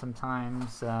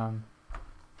 Sometimes, they're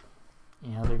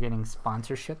getting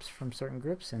sponsorships from certain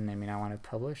groups, and they may not want to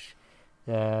publish.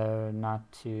 Not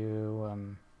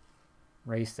to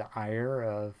raise the ire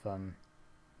of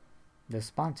the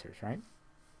sponsors, right?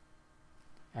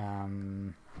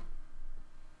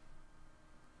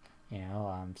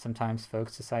 Sometimes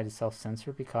folks decide to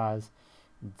self-censor because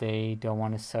they don't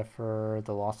want to suffer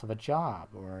the loss of a job,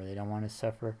 or they don't want to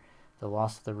suffer the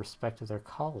loss of the respect of their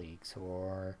colleagues,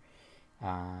 or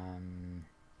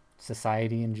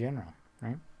society in general,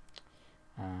 right?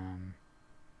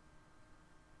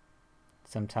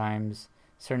 Sometimes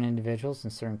certain individuals in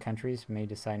certain countries may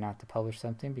decide not to publish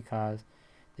something because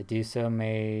to do so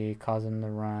may cause them to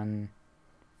run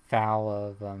foul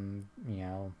of,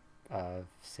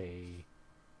 say,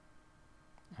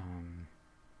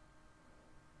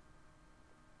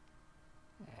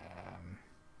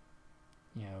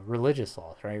 religious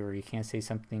laws, right, where you can't say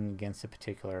something against a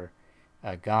particular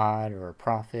god or a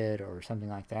prophet or something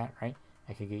like that, right?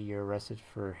 That could get you arrested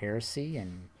for heresy,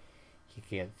 and you could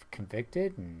get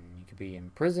convicted, and you could be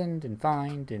imprisoned and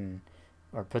fined and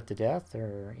or put to death,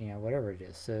 or whatever it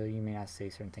is. So you may not say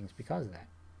certain things because of that.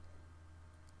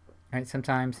 Right?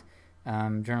 Sometimes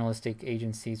journalistic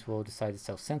agencies will decide to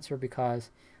self-censor because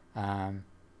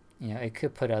it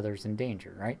could put others in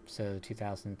danger, right? So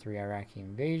 2003 Iraqi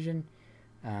invasion,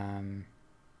 there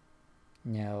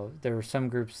were some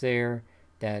groups there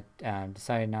that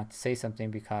decided not to say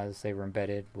something because they were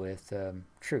embedded with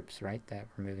troops, right, that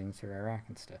were moving through Iraq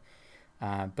and stuff.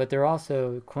 But there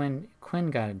also, Quinn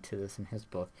got into this in his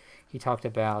book. He talked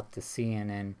about the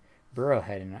CNN bureau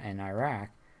head in Iraq,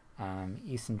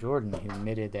 Easton Jordan, who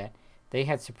admitted that they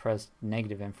had suppressed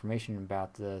negative information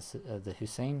about the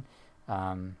Hussein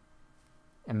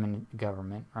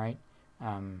government, right,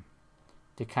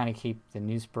 to kind of keep the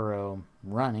news bureau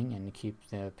running and to keep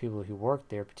the people who worked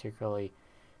there, particularly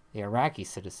the Iraqi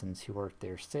citizens who worked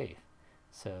there, safe.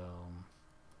 So,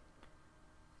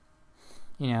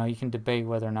 you can debate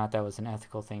whether or not that was an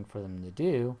ethical thing for them to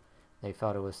do. They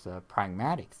felt it was the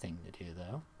pragmatic thing to do,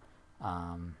 though,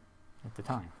 at the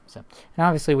time. So, and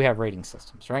obviously we have rating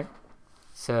systems, right?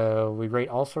 So we rate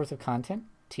all sorts of content: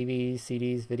 TV,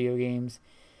 CDs, video games.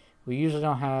 We usually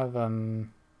don't have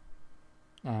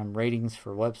ratings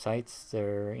for websites.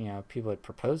 There, people had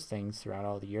proposed things throughout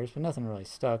all the years, but nothing really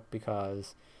stuck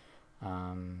because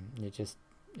it just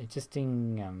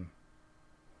didn't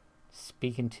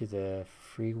speak into the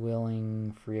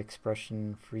freewheeling, free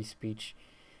expression, free speech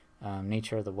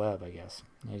nature of the web, I guess.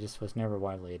 It just was never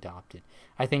widely adopted.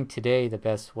 I think today the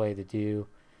best way to do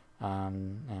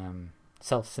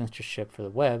self-censorship for the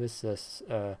web is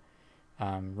to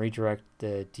redirect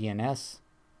the DNS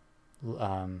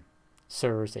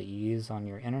servers that you use on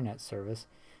your internet service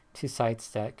to sites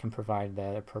that can provide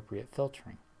that appropriate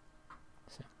filtering.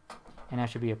 So, and that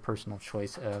should be a personal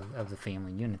choice of the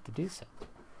family unit to do so,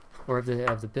 or of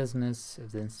the business,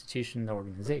 of the institution, the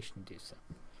organization to do so.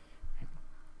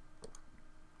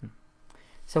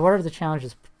 So what are the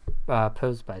challenges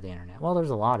posed by the internet? Well, there's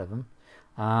a lot of them.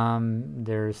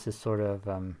 There's this sort of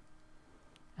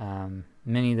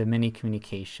many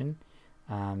communication,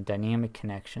 dynamic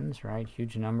connections, right?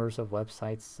 Huge numbers of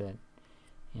websites that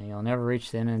you'll never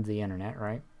reach the end of the internet,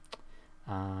 right?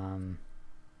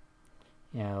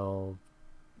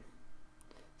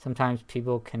 Sometimes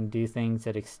people can do things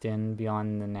that extend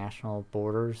beyond the national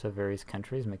borders of various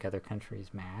countries, make other countries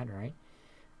mad, right?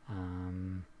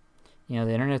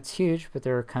 The internet's huge, but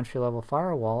there are country-level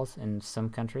firewalls, and some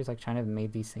countries like China have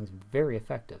made these things very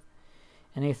effective.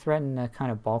 And they threaten to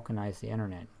kind of balkanize the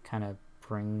internet, kind of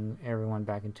bring everyone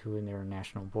back into their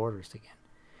national borders again,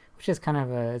 which is kind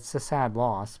of it's a sad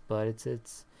loss, but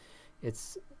it's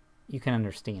you can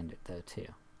understand it though too.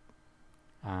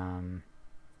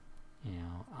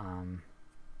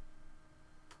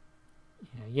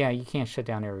 Yeah, you can't shut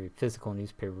down every physical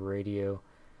newspaper, radio,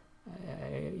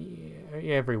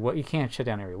 you can't shut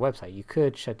down every website. You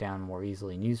could shut down more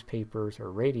easily newspapers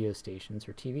or radio stations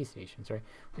or TV stations, right?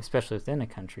 Especially within a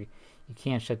country, you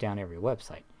can't shut down every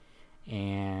website,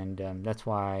 and that's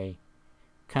why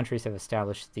countries have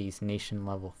established these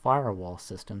nation-level firewall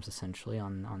systems, essentially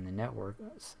on the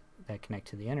networks that connect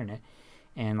to the internet.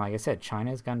 And like I said,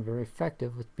 China has gotten very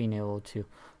effective with being able to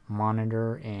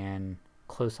monitor and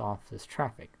close off this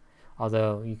traffic.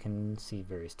 Although you can see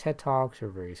various TED Talks or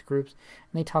various groups,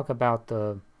 and they talk about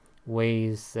the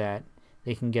ways that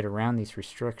they can get around these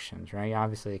restrictions, right?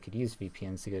 Obviously, they could use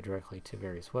VPNs to go directly to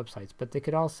various websites, but they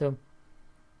could also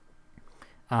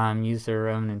use their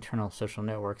own internal social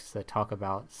networks that talk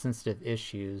about sensitive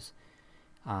issues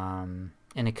in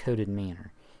a coded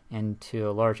manner. And to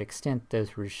a large extent,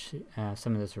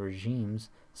 some of those regimes,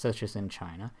 such as in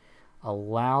China,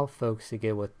 allow folks to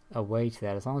get away to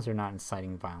that as long as they're not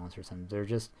inciting violence or something. They're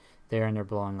just there and they're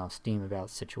blowing off steam about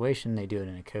the situation. They do it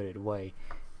in a coded way.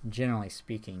 Generally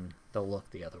speaking, they'll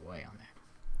look the other way on that.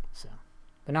 So,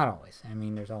 but not always. I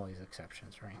mean, there's always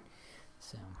exceptions, right?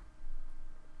 So,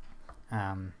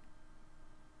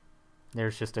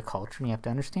 there's just a culture, and you have to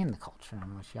understand the culture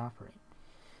in which you operate.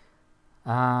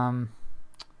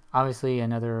 Obviously,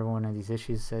 another one of these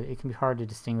issues is that it can be hard to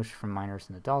distinguish from minors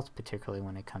and adults, particularly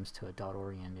when it comes to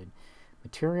adult-oriented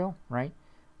material, right?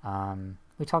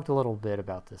 We talked a little bit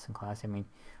about this in class. I mean,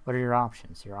 what are your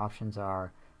options? Your options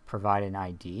are provide an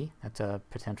ID. That's a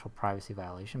potential privacy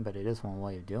violation, but it is one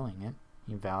way of doing it.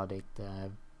 You validate the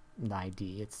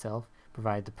ID itself,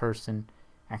 provide the person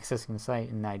accessing the site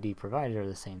and the ID provided are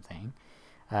the same thing.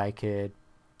 I could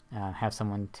have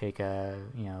someone take a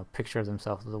picture of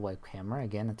themselves with a web camera.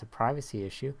 Again, it's a privacy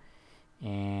issue,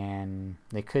 and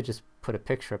they could just put a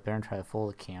picture up there and try to fool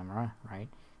the camera, right?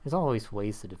 There's always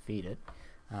ways to defeat it,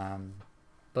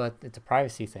 but it's a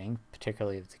privacy thing,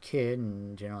 particularly if it's a kid,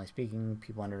 and generally speaking,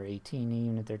 people under 18,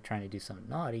 even if they're trying to do something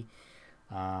naughty,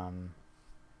 are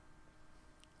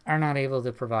not able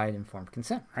to provide informed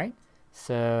consent, right?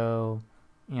 So,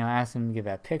 asking them to give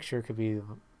that picture could be a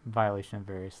violation of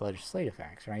various legislative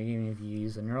acts, right? Even if you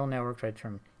use a neural network to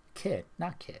determine kid,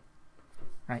 not kid,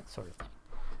 right? Sort of thing.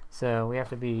 So we have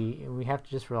to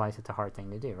just realize it's a hard thing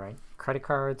to do, right? Credit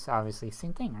cards, obviously,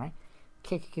 same thing, right?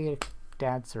 Kick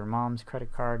dad's or mom's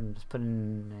credit card and just put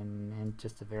in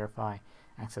just to verify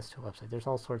access to a website. There's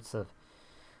all sorts of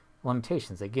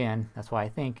limitations. Again, that's why I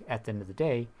think at the end of the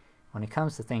day, when it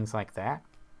comes to things like that,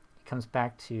 it comes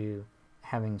back to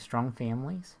having strong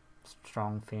families,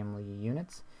 strong family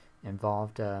units,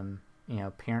 involved, parent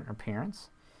or parents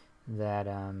that,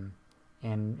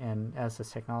 and as a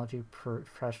technology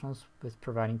professionals with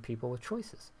providing people with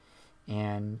choices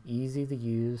and easy to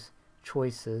use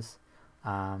choices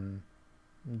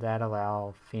that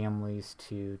allow families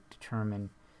to determine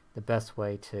the best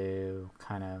way to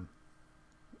kind of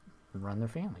run their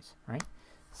families, right?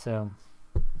 So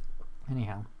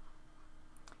anyhow,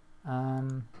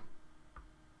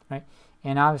 right,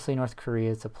 and obviously North Korea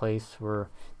is a place where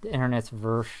the internet's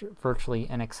virtually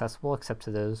inaccessible except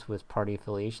to those with party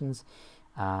affiliations.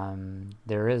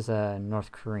 There is a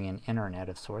North Korean internet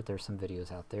of sort. There's some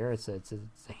videos out there. It's a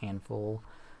handful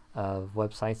of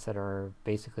websites that are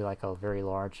basically like a very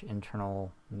large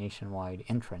internal nationwide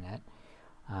intranet.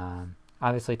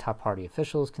 Obviously top party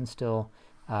officials can still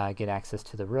get access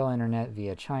to the real internet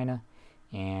via China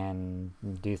and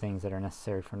do things that are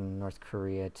necessary for North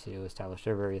Korea to establish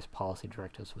their various policy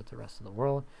directives with the rest of the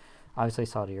world. Obviously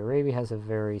Saudi Arabia has a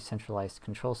very centralized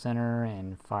control center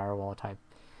and firewall type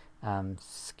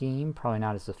scheme, probably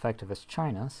not as effective as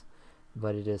China's,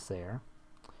 but it is there.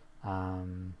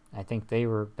 I think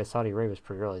but Saudi Arabia was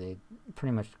pretty early. They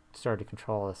pretty much started to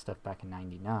control all this stuff back in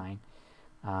 '99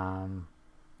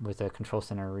 with a control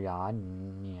center in Riyadh,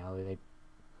 and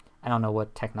I don't know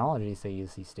what technologies they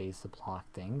use these days to block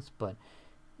things, but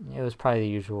it was probably the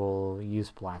usual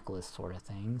use blacklist sort of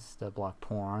things, to block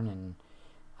porn and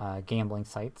gambling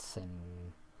sites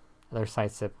and other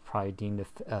sites that probably deemed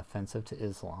offensive to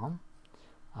Islam.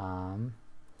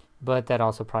 But that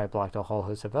also probably blocked a whole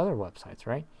host of other websites,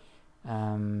 right?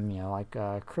 Like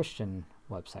Christian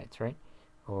websites, right?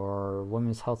 Or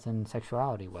women's health and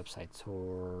sexuality websites,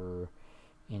 or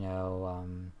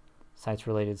sites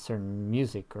related to certain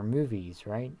music or movies,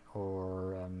 right?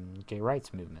 Or gay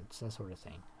rights movements, that sort of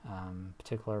thing.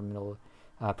 Particular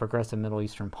progressive Middle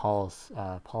Eastern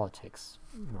politics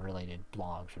related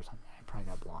blogs or something. I probably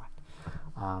got blocked.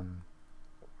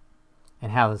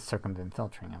 And how to circumvent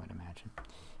filtering, I would imagine.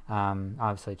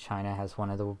 Obviously, China has one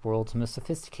of the world's most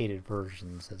sophisticated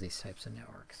versions of these types of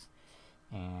networks.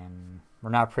 And we're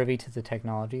not privy to the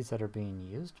technologies that are being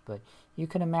used, but you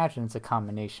can imagine it's a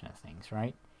combination of things,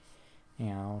 right?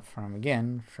 From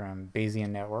Bayesian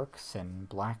networks and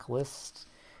blacklists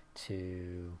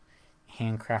to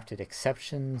handcrafted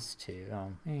exceptions to,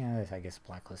 I guess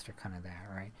blacklists are kind of that,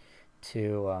 right?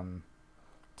 To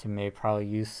maybe probably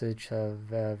usage of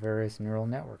various neural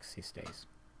networks these days,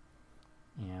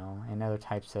 and other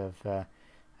types of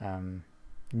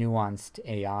nuanced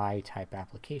AI type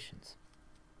applications.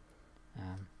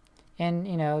 And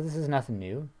this is nothing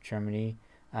new. Germany,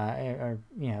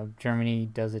 Germany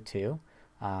does it too.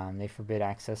 They forbid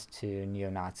access to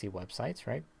neo-Nazi websites,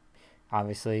 right?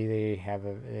 Obviously, they have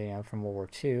from World War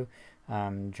II.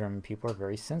 German people are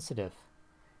very sensitive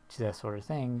to that sort of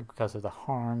thing because of the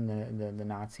harm the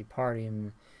Nazi Party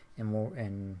and the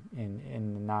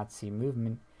Nazi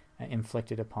movement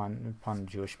inflicted upon the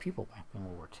Jewish people back in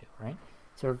World War II, right?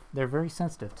 So they're very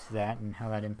sensitive to that and how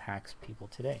that impacts people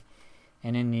today.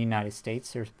 And in the United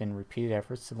States, there's been repeated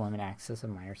efforts to limit access of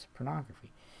minors to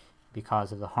pornography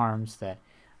because of the harms that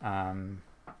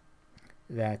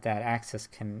that access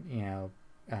can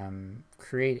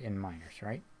create in minors,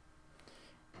 right?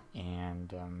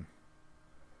 And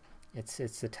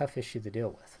it's a tough issue to deal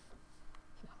with.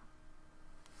 So,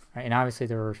 right, and obviously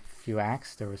there were a few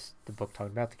acts. There was the book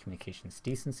talked about the Communications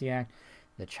Decency Act,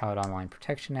 the Child Online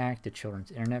Protection Act, the Children's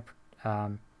Internet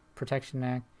Protection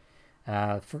Act.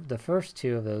 The first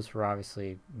two of those were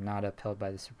obviously not upheld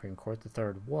by the Supreme Court. The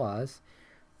third was.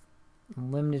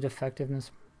 Limited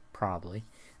effectiveness, probably.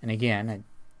 And again, it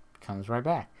comes right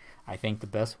back. I think the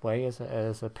best way as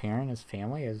a parent, as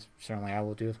family, as certainly I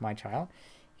will do with my child,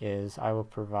 is I will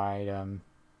provide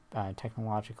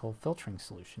technological filtering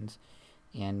solutions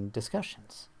and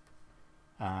discussions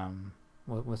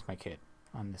with my kid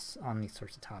on these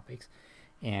sorts of topics.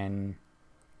 And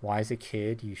why, as a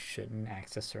kid, you shouldn't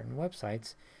access certain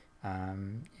websites,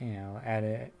 at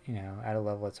a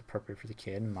level that's appropriate for the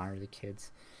kid, and monitor the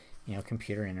kid's,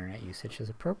 computer internet usage as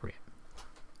appropriate.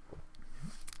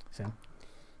 So,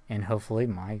 and hopefully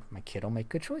my kid will make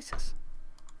good choices.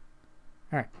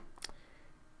 All right.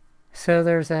 So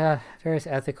there's various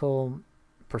ethical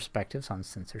perspectives on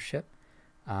censorship.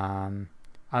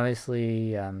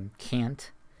 Obviously,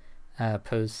 Kant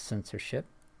opposed censorship.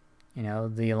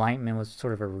 The Enlightenment was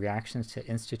sort of a reaction to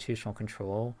institutional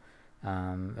control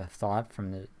of thought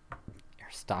from the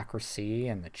aristocracy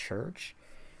and the church.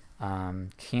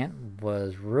 Kant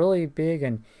was really big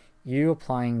on you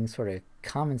applying sort of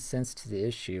common sense to the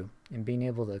issue and being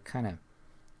able to kind of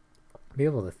be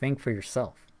able to think for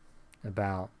yourself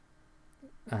about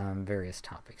various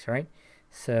topics, right?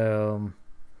 So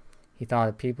he thought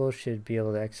that people should be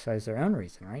able to exercise their own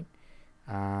reason, right?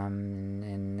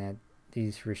 And that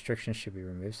these restrictions should be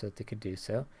removed so that they could do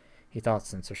so. He thought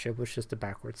censorship was just a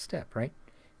backward step, right?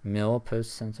 Mill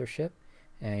opposed censorship,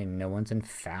 and no one's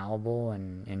infallible,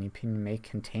 and any opinion may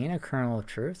contain a kernel of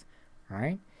truth,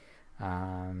 right?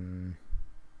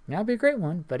 That'd be a great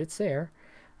one, but it's there.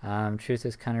 Truth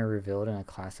is kind of revealed in a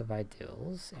class of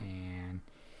ideals, and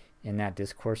that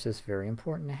discourse is very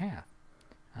important to have.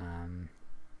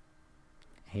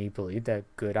 He believed that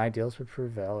good ideals would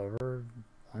prevail over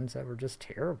ones that were just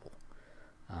terrible.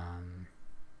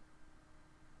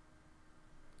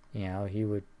 He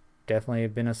would definitely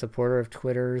have been a supporter of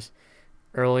Twitter's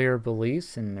earlier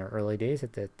beliefs in their early days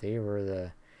that they were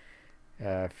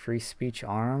the free speech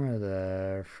arm or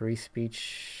the free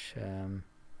speech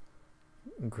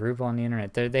group on the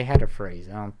internet. They had a phrase.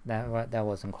 That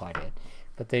wasn't quite it,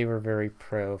 but they were very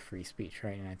pro free speech,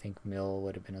 right? And I think Mill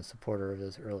would have been a supporter of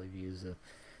those early views of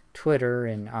Twitter,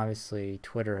 and obviously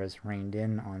Twitter has reined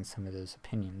in on some of those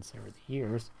opinions over the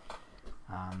years,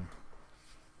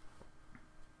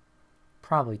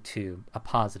 probably to a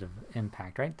positive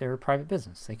impact, right? They're a private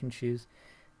business. They can choose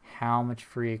how much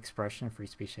free expression and free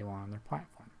speech they want on their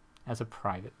platform as a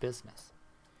private business.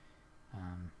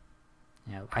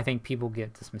 I think people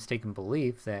get this mistaken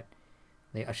belief that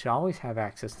they should always have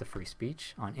access to free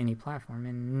speech on any platform,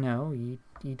 and no, you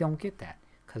don't get that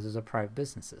because those are private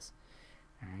businesses.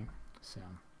 All right, so,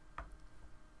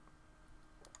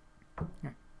 all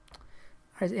right.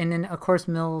 And then, of course,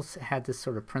 Mills had this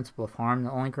sort of principle of harm.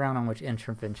 The only ground on which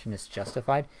intervention is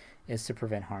justified is to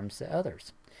prevent harms to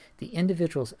others. The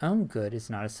individual's own good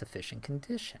is not a sufficient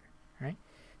condition, right?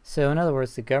 So, in other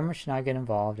words, the government should not get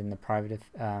involved in the private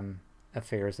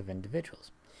affairs of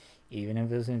individuals, even if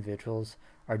those individuals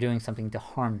are doing something to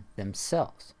harm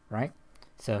themselves, right?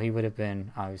 So he would have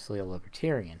been, obviously, a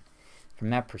libertarian from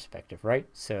that perspective, right?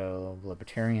 So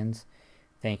libertarians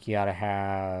think you ought to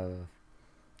have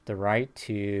the right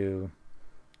to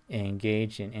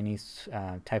engage in any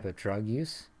type of drug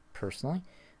use personally,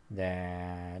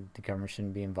 that the government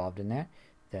shouldn't be involved in that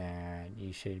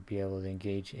you should be able to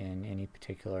engage in any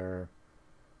particular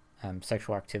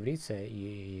sexual activities that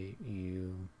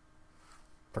you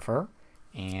prefer,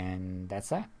 and that's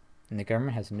that. And the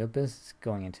government has no business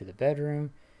going into the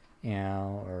bedroom,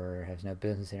 or has no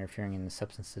business interfering in the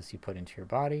substances you put into your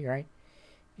body, right?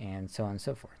 And so on and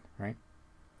so forth, right?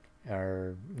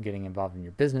 Or getting involved in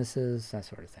your businesses, that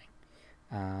sort of thing.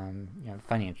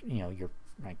 Financial, your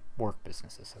like work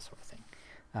businesses, that sort of thing.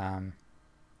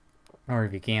 Or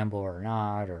if you gamble or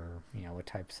not, or what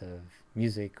types of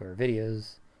music or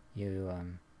videos you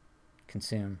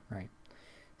consume, right?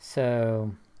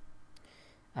 So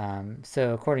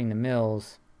according to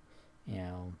Mills,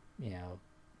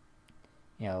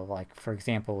 like for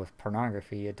example with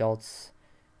pornography, adults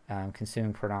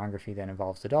consuming pornography that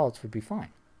involves adults would be fine.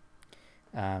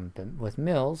 But with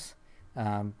Mills,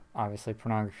 obviously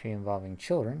pornography involving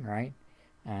children, right,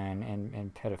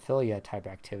 and pedophilia type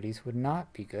activities would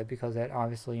not be good, because that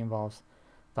obviously involves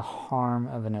the harm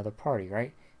of another party,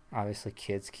 right? Obviously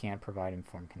kids can't provide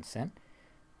informed consent,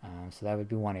 so that would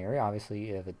be one area.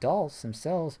 Obviously if adults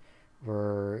themselves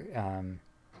were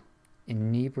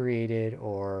inebriated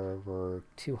or were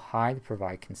too high to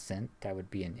provide consent, that would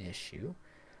be an issue.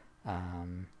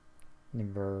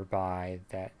 Whereby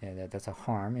that's a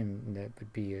harm, and that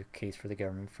would be a case for the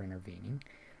government for intervening.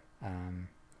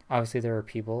 Obviously there are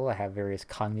people that have various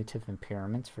cognitive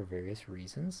impairments for various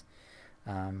reasons,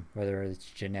 whether it's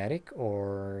genetic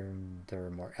or they're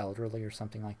more elderly or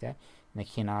something like that, and they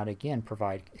cannot again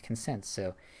provide consent.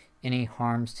 So any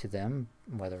harms to them,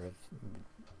 whether it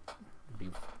be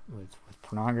with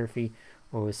pornography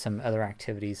or with some other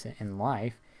activities in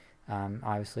life,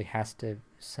 obviously has to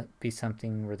be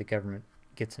something where the government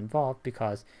gets involved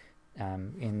because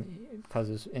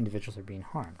those individuals are being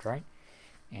harmed, right?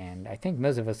 And I think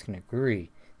most of us can agree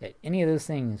that any of those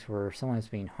things where someone is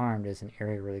being harmed is an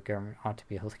area where the government ought to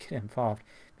be able to get involved,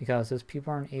 because those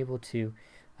people aren't able to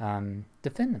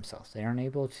defend themselves. They aren't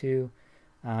able to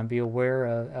be aware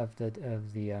of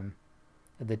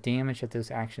the damage that those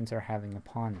actions are having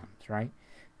upon them, right?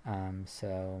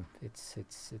 So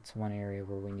it's one area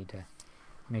where we need to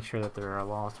make sure that there are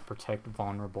laws to protect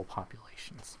vulnerable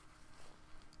populations.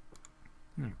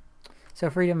 So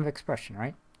freedom of expression,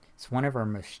 right? It's one of our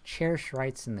most cherished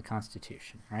rights in the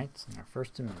Constitution, right? It's in our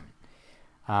First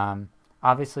Amendment.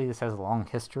 Obviously, this has a long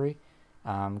history,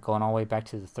 going all the way back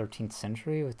to the 13th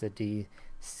century with the De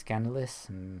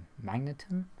Scandalis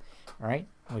Magnatum, right?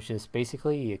 Which is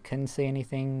basically you couldn't say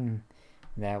anything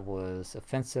that was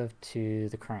offensive to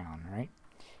the crown, right?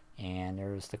 And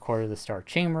there was the Court of the Star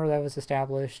Chamber that was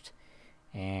established,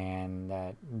 and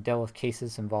that dealt with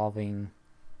cases involving,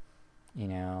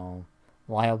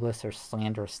 libelous or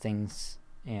slanderous things,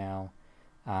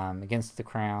 against the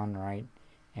crown, right?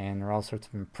 And there are all sorts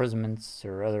of imprisonments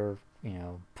or other,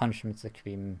 punishments that could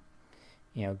be,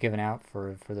 given out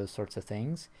for those sorts of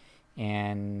things.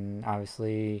 And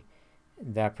obviously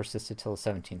that persisted till the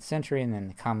 17th century, and then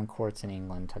the common courts in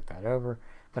England took that over.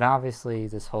 But obviously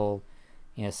this whole,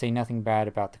 say nothing bad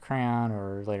about the crown,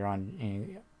 or later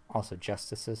on, also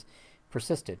justices,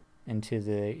 persisted into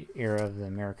the era of the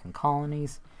American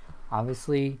colonies.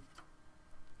 Obviously,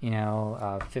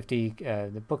 50,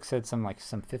 the book said some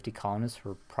 50 colonists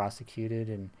were prosecuted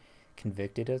and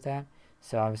convicted of that.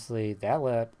 So obviously that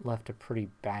left a pretty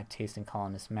bad taste in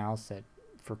colonists' mouths, that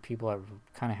for people that were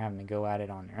kind of having to go at it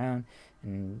on their own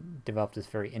and developed this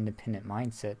very independent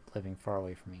mindset living far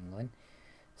away from England.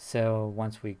 So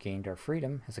once we gained our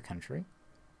freedom as a country,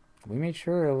 we made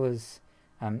sure it was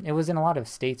in a lot of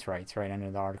states' rights, right,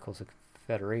 under the Articles of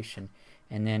Confederation.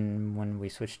 And then when we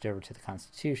switched over to the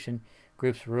Constitution,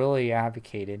 groups really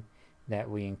advocated that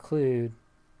we include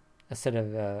a set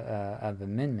of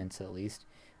amendments, at least,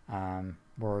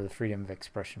 where the freedom of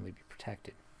expression would be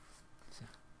protected. So.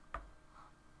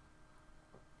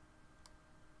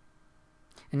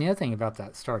 And the other thing about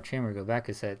that Star Chamber, go back,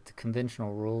 is that the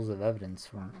conventional rules of evidence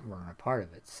weren't a part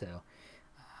of it. So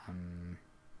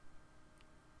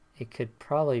it could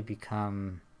probably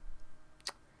become,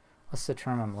 what's the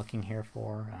term I'm looking here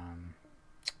for?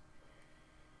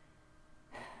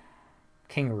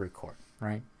 Kangaroo court,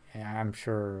 right? I'm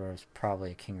sure there's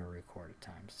probably a kangaroo court at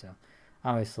times. So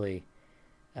obviously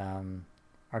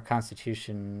our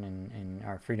Constitution and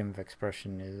our freedom of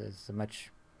expression is a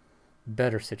much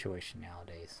better situation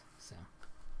nowadays. So,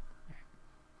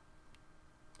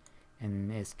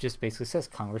 and it just basically says,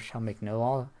 Congress shall make no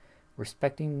law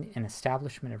respecting an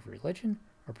establishment of religion,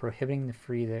 or prohibiting the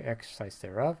free exercise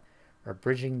thereof, or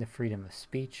abridging the freedom of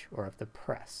speech or of the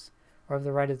press, or of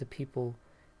the right of the people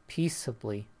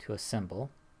peaceably to assemble.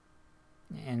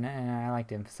 And I like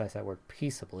to emphasize that word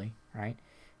peaceably, right?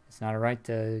 It's not a right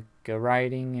to go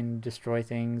rioting and destroy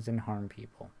things and harm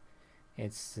people.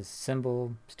 It's a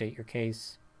symbol, state your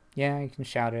case. Yeah, you can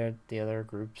shout at the other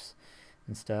groups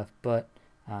and stuff, but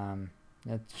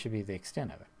that should be the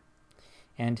extent of it.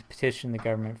 And to petition the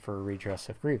government for a redress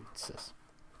of grievances.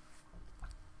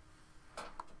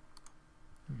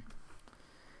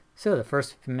 So the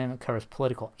First Amendment covers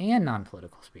political and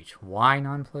non-political speech. Why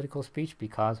non-political speech?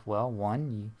 Because, well,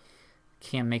 one, you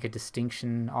can't make a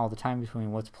distinction all the time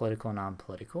between what's political and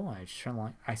non-political.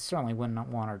 I certainly wouldn't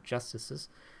want our justices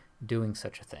doing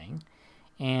such a thing.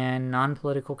 And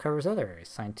non-political covers other areas: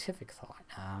 scientific thought,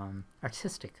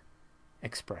 artistic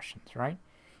expressions, right?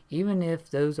 Even if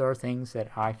those are things that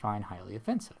I find highly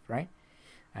offensive, right?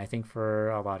 I think for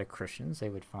a lot of Christians, they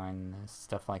would find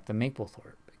stuff like the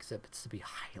Mapplethorpe exhibits to be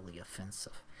highly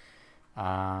offensive.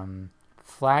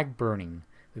 Flag burning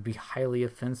would be highly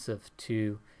offensive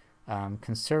to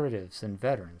conservatives and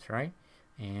veterans, right?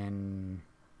 And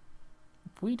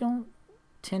we don't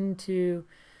tend to,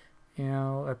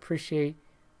 appreciate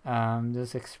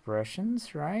those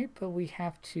expressions, right? But we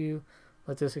have to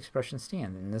let those expressions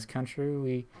stand. In this country,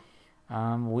 we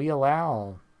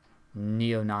allow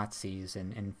neo-Nazis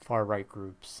and far-right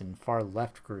groups and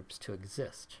far-left groups to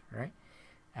exist, right?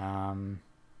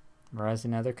 Whereas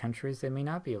in other countries, they may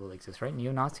not be able to exist, right?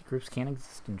 Neo-Nazi groups can't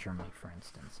exist in Germany, for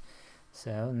instance.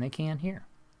 So, and they can here.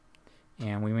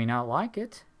 And we may not like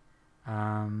it.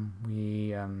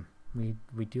 We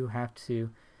do have to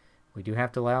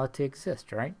allow it to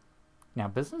exist, right? Now,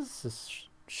 businesses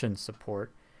shouldn't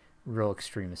support real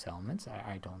extremist elements.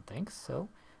 I don't think so.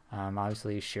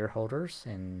 Obviously, shareholders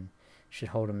and should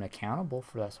hold them accountable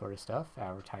for that sort of stuff.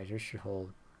 Advertisers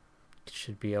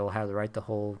should be able to have the right to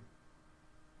hold,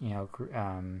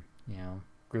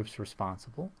 groups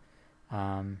responsible.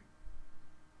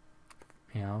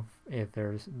 If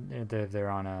they're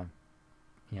on a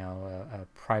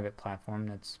private platform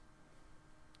that's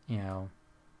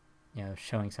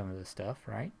showing some of this stuff,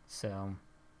 right? So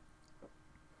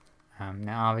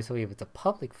now obviously if it's a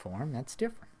public forum, that's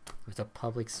different. If it's a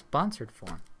public sponsored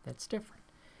forum, that's different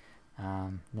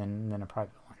than a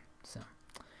private one. So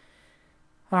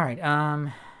all right,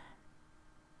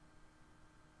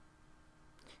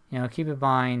 keep in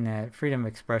mind that freedom of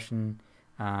expression,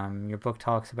 your book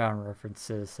talks about and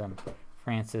references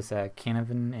Francis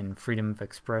Canavan and freedom of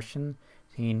expression.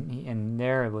 And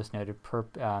there it was noted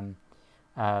purpose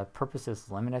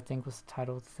is limit, I think was the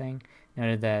title of the thing.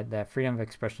 Noted that freedom of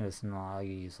expression doesn't allow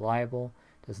you to use libel,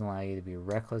 doesn't allow you to be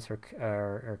reckless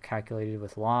or calculated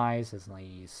with lies, doesn't allow you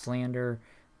to use slander,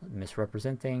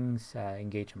 misrepresent things,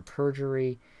 engage in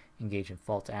perjury, engage in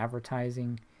false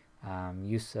advertising,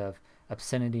 use of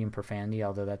obscenity and profanity,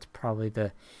 although that's probably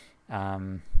the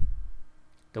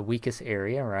weakest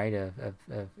area, right, of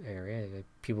area.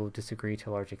 People disagree to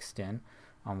a large extent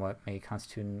on what may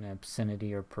constitute an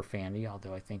obscenity or profanity,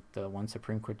 although I think the one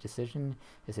Supreme Court decision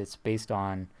is it's based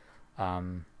on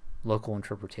local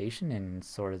interpretation and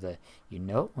sort of the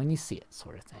when you see it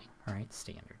sort of thing, right,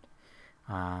 standard.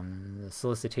 The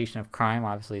solicitation of crime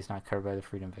obviously is not covered by the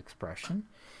freedom of expression,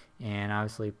 and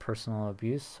obviously personal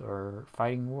abuse or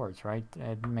fighting wars, right,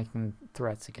 and making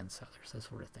threats against others, that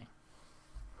sort of thing.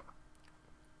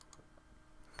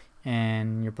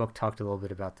 And your book talked a little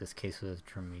bit about this case with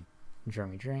Jeremy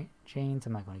Janes.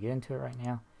 I'm not going to get into it right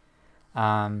now.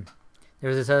 There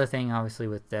was this other thing, obviously,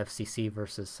 with the FCC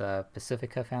versus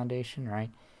Pacifica Foundation, right?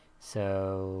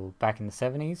 So back in the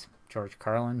 70s, George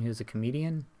Carlin, who's a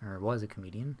comedian, or was a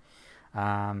comedian,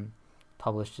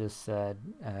 published this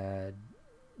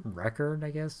record,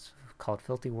 I guess, called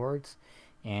Filthy Words.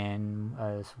 And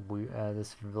this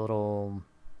little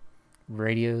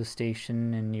radio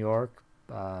station in New York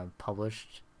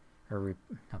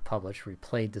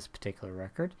replayed this particular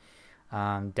record.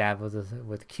 Dad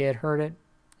with a kid heard it,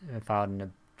 filed an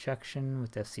objection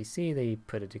with the FCC. They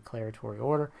put a declaratory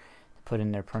order, put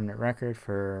in their permanent record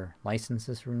for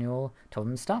licenses renewal, told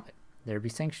them to stop it. There'd be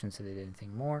sanctions if they did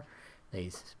anything more.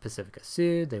 Pacifica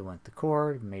sued, they went to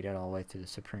court, made it all the way through the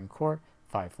Supreme Court,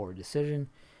 5-4 decision.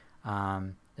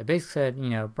 They basically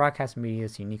said, broadcast media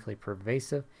is uniquely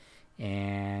pervasive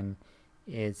and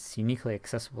it's uniquely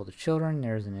accessible to children.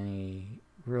 There isn't any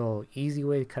real easy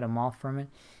way to cut them off from it,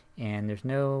 and there's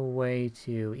no way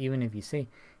to, even if you say,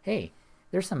 hey,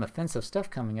 there's some offensive stuff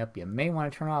coming up, you may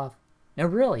want to turn off. No,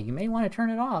 really, you may want to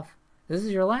turn it off. This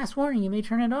is your last warning, you may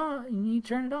turn it off. You need to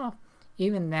turn it off.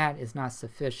 Even that is not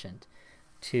sufficient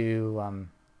to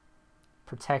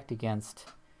protect against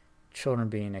children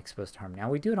being exposed to harm. Now,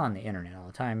 we do it on the internet all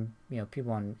the time.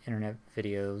 People on internet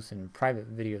videos and private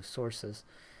video sources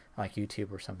like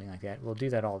YouTube or something like that will do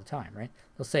that all the time, right?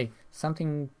 They'll say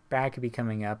something bad could be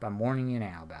coming up, I'm warning you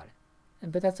now about it.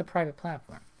 But that's a private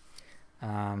platform.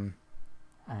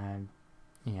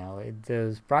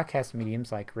 Those broadcast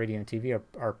mediums like radio and TV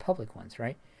are public ones,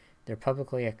 right? They're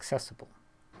publicly accessible.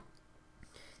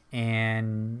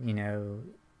 And,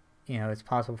 it's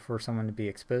possible for someone to be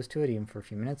exposed to it even for a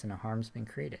few minutes and a harm's been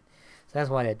created. So that's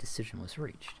why that decision was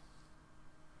reached.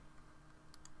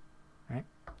 Right?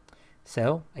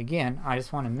 So, again, I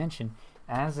just want to mention,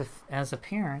 as a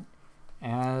parent,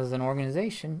 as an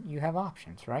organization, you have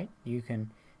options, right? You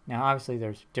can, now obviously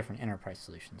there's different enterprise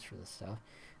solutions for this stuff,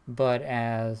 but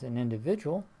as an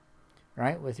individual,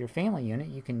 right, with your family unit,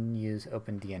 you can use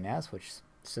OpenDNS, which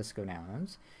Cisco now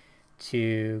owns,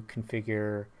 to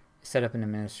configure, set up an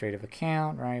administrative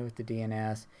account, right, with the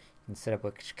DNS. You can set up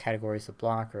which categories to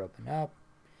block or open up,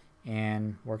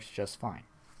 and works just fine.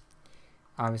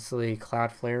 Obviously,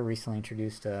 Cloudflare recently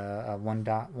introduced a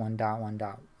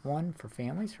 1.1.1.1 for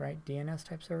families, right, DNS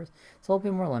type service. It's a little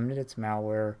bit more limited. It's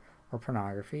malware or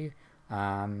pornography.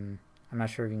 I'm not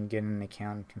sure if you can get an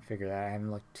account and configure that. I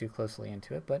haven't looked too closely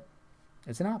into it, but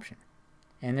it's an option.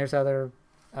 And there's other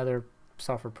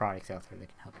software products out there that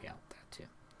can help you out with that too.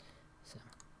 So,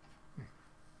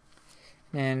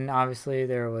 and obviously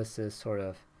there was this sort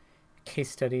of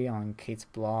case study on Kate's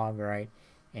blog, right?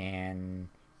 And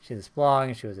she had this blog,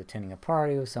 and she was attending a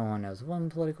party with someone that was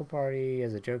one political party.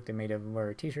 As a joke, they made him wear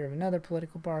a t-shirt of another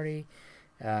political party.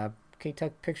 Kate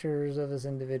took pictures of this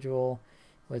individual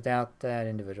without that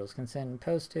individual's consent and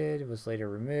posted. It was later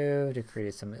removed. It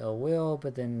created some ill will,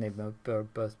 but then they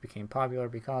both became popular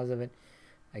because of it.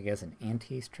 I guess an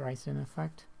anti-Streisand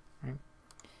effect, right?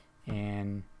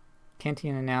 And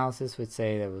Kantian analysis would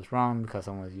say that it was wrong because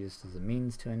someone was used as a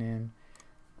means to an end.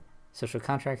 Social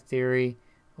contract theory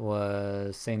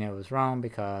was saying it was wrong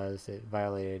because it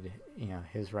violated,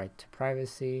 his right to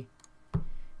privacy.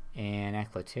 And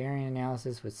equalitarian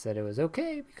analysis which said it was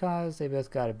okay because they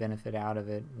both got a benefit out of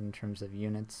it in terms of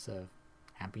units of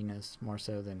happiness more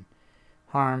so than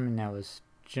harm, and that was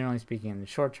generally speaking in the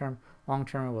short term. Long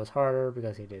term it was harder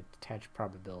because he did attach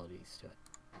probabilities to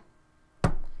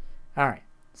it. Alright,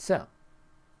 so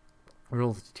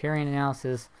utilitarian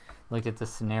analysis looked at the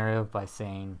scenario by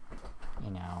saying,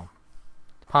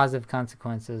 positive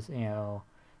consequences,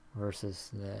 versus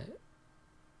the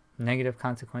negative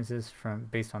consequences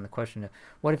based on the question of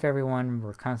what if everyone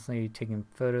were constantly taking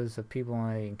photos of people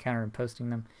when they encounter and posting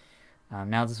them.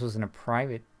 Now this was in a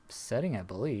private setting, I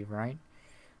believe, right?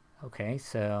 Okay,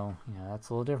 so that's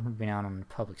a little different from being out on the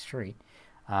public street.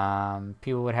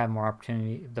 People would have more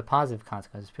opportunity. The positive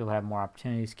consequences: people would have more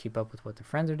opportunities to keep up with what their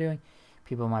friends are doing.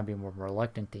 People might be more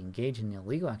reluctant to engage in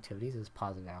illegal activities as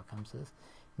positive outcomes is.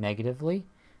 Negatively,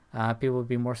 people would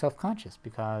be more self-conscious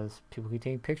because people could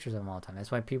take pictures of them all the time.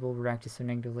 That's why people reacted so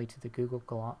negatively to the Google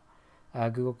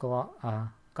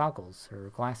goggles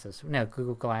or glasses. No,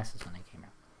 Google glasses when they came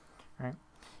out. Right?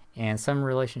 And some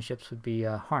relationships would be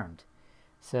harmed.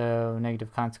 So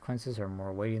negative consequences are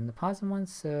more weighty than the positive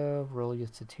ones. So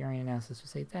utilitarian analysis would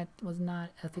say that was not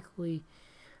ethically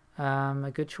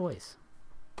a good choice.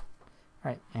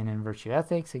 Right, and in virtue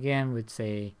ethics, again, would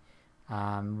say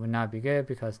would not be good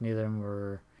because neither of them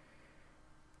were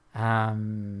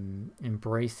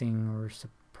embracing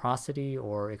reciprocity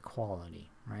or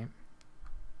equality, right?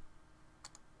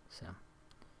 So,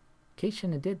 Kate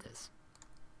shouldn't have did this.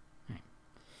 Right.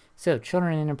 So,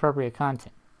 children and inappropriate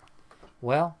content.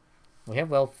 Well, we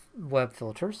have web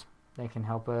filters that can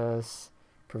help us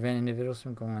prevent individuals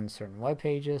from going on certain web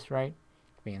pages, right?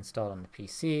 It could be installed on the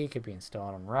PC, it could be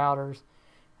installed on routers,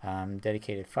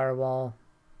 dedicated firewall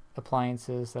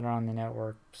appliances that are on the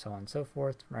network, so on and so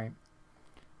forth, right?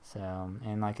 So,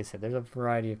 and like I said, there's a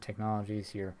variety of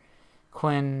technologies here.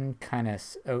 Quinn kind of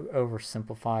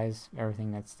oversimplifies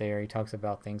everything that's there. He talks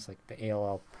about things like the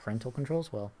ALL parental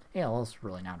controls. Well, ALL is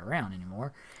really not around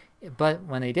anymore. But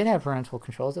when they did have parental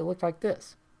controls, it looked like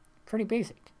this. Pretty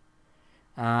basic.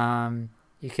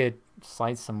 You could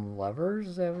slide some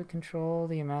levers that would control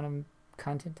the amount of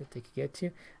content that they could get to.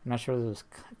 I'm not sure if it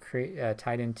was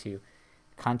tied into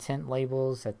content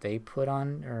labels that they put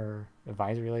on, or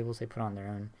advisory labels they put on their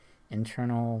own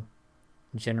internal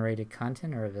generated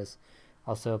content, or if this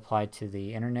also applied to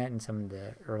the internet and some of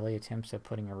the early attempts at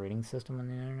putting a rating system on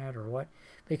the internet, or what.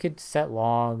 They could set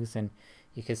logs, and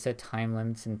you could set time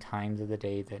limits and times of the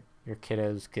day that your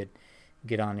kiddos could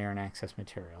get on there and access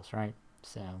materials, right?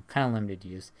 So kind of limited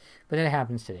use, but it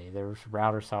happens today. There's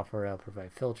router software that will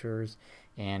provide filters,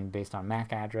 and based on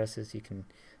MAC addresses, you can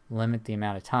limit the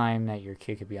amount of time that your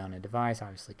kid could be on a device.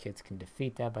 Obviously, kids can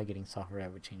defeat that by getting software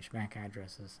that would change MAC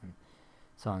addresses and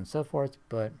so on and so forth,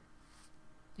 but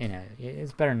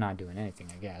it's better not doing anything,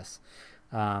 I guess.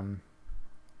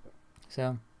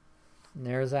 So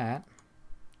there's that.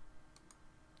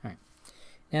 All right.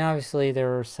 And obviously there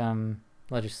were some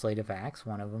legislative acts.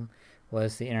 One of them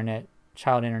was the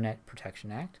Child Internet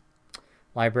Protection Act.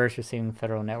 Libraries receiving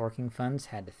federal networking funds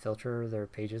had to filter their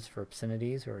pages for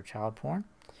obscenities or child porn.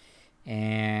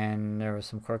 And there were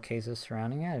some court cases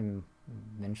surrounding it, and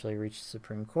eventually reached the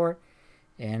Supreme Court.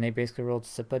 And they basically ruled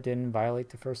SIPA didn't violate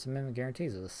the First Amendment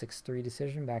guarantees. It was a 6-3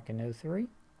 decision back in 2003.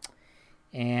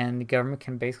 And the government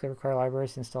can basically require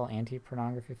libraries to install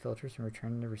anti-pornography filters in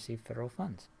return to receive federal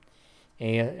funds.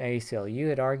 ACLU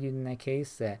had argued in that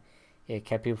case that it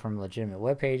kept people from legitimate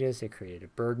web pages. It created a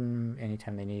burden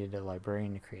anytime they needed a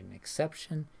librarian to create an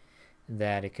exception.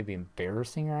 That it could be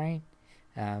embarrassing, right?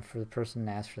 For the person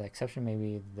to ask for that exception.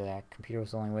 Maybe that computer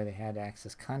was the only way they had to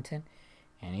access content.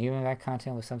 And even if that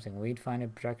content was something we'd find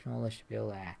objectionable, they should be able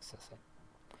to access it.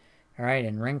 Alright,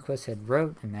 and Rehnquist had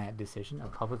wrote in that decision, a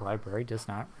public library does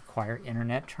not require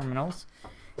internet terminals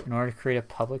in order to create a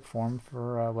public forum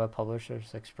for web publishers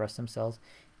to express themselves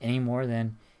any more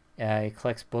than it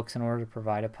collects books in order to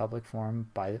provide a public forum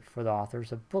for the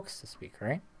authors of books to speak,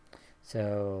 right?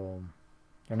 So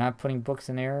they're not putting books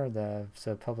in there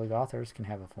so public authors can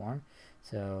have a forum.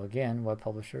 So again, web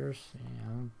publishers,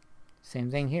 same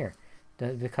thing here.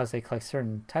 Because they collect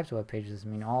certain types of web pages, I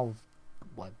mean all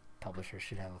web publishers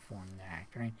should have a forum in the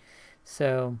act, right?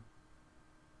 So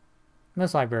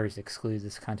most libraries exclude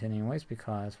this content anyways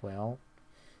because, well,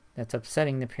 that's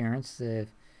upsetting the parents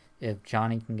if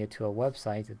Johnny can get to a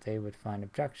website that they would find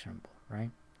objectionable,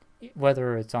 right?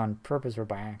 Whether it's on purpose or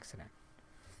by accident.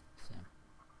 So,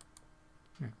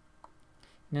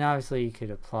 And obviously you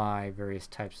could apply various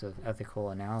types of ethical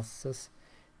analysis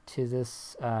to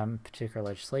this particular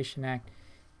legislation act.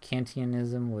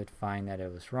 Kantianism would find that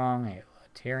it was wrong.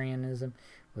 Egalitarianism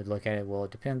would look at it, well,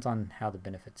 it depends on how the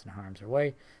benefits and harms are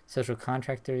weighed. Social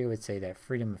contract theory would say that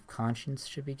freedom of conscience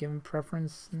should be given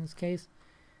preference in this case.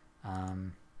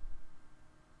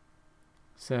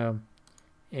 So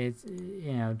it's,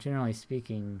 generally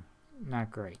speaking,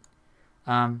 not great.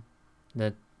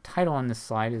 The title on this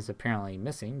slide is apparently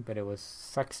missing, but it was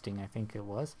sexting, I think it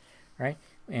was, right?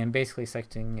 And basically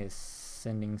sexting is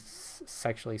sending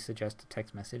sexually suggested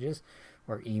text messages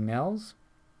or emails.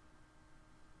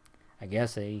 I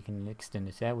guess you can extend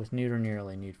it to that with nude or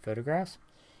nearly nude photographs.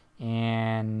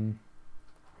 And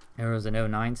there was an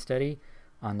 2009 study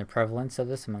on the prevalence of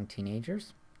this among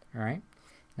teenagers. All right,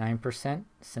 9%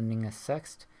 sending a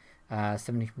sext,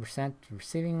 70%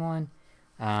 receiving one.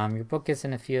 Your book gets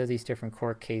in a few of these different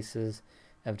court cases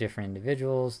of different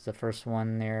individuals. The first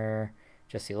one there,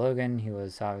 Jesse Logan, he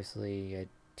was obviously a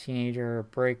teenager,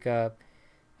 breakup.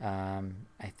 I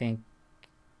think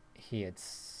he had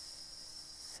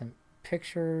sent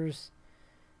pictures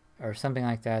or something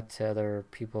like that to other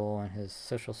people in his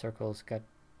social circles, got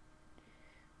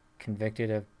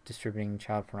convicted of distributing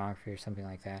child pornography or something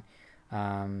like that.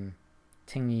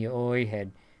 Ting Oi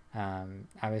had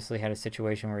obviously had a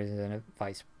situation where he was a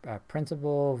vice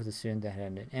principal with a student that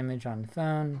had an image on the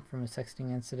phone from a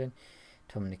sexting incident,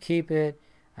 told him to keep it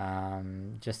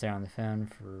just there on the phone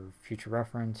for future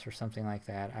reference or something like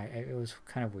that. It was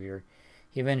kind of weird.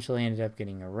 He eventually ended up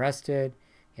getting arrested.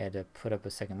 He had to put up a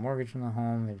second mortgage on the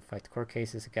home and fight the court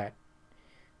cases. He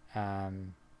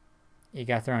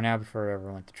got thrown out before it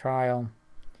ever went to trial,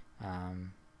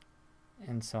 and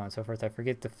so on and so forth. I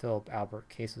forget the Philip Albert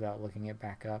case without looking it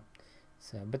back up.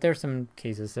 So, but there's some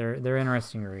cases. They're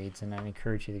interesting reads, and I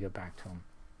encourage you to go back to them.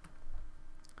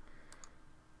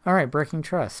 All right, breaking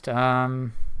trust.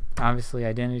 Obviously,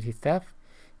 identity theft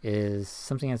is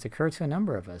something that's occurred to a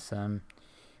number of us.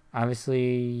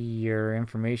 Obviously, your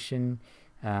information,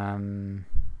 there's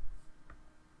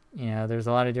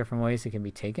a lot of different ways it can be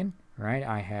taken, right?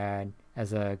 I had,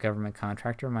 as a government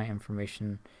contractor, my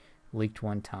information leaked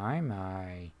one time.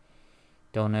 I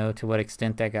don't know to what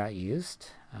extent that got used.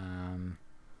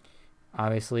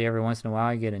 Obviously, every once in a while,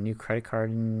 I get a new credit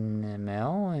card in the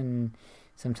mail, and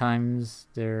sometimes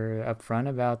they're upfront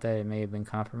about that it may have been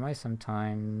compromised.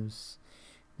 Sometimes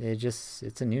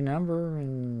it's a new number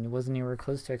and it wasn't anywhere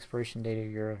close to expiration date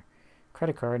of your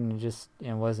credit card, and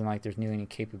it wasn't like there's any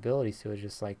capabilities. So it's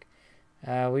just like,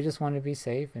 we just want to be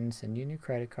safe and send you a new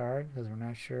credit card because we're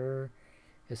not sure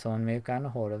if someone may have gotten a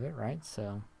hold of it, right?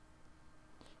 So,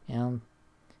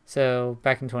 so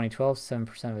back in 2012,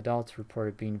 7% of adults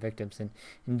reported being victims, and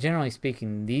generally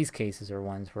speaking, these cases are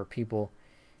ones where people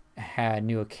had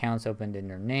new accounts opened in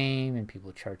their name and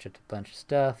people charged up a bunch of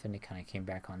stuff, and it kind of came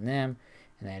back on them,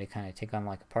 and they had to kind of take on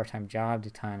like a part-time job to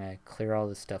kind of clear all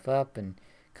this stuff up and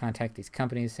contact these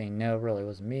companies saying, no, it really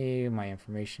wasn't me, my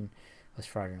information was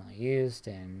fraudulently used.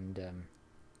 And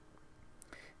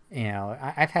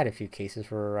I've had a few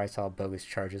cases where I saw bogus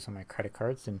charges on my credit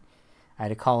cards, and I had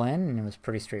to call in, and it was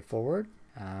pretty straightforward.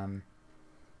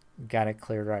 Got it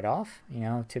cleared right off.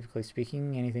 Typically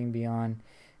speaking, anything beyond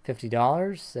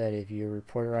 $50, that if you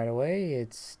report it right away,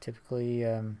 it's typically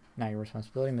not your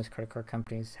responsibility. Most credit card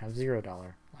companies have $0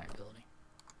 liability.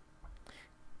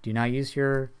 Do not use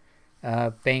your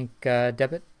bank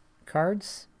debit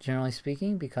cards, generally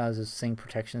speaking, because the same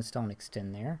protections don't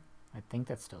extend there. I think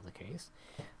that's still the case.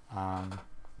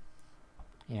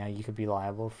 You could be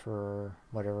liable for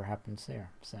whatever happens there.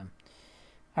 So,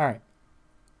 all right.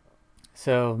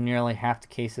 So nearly half the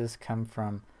cases come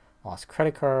from lost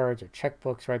credit cards or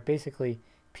checkbooks, right? Basically,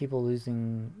 people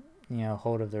losing,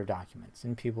 hold of their documents,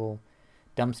 and people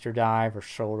dumpster dive or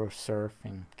shoulder surf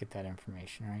and get that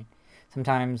information, right?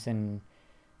 Sometimes in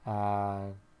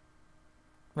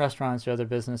restaurants or other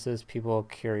businesses, people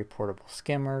carry portable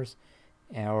skimmers,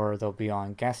 or they'll be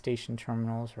on gas station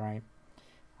terminals, right?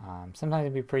 Sometimes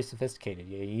it'd be pretty sophisticated.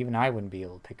 Even I wouldn't be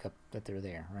able to pick up that they're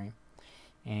there, right?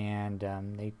 And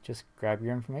they just grab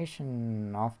your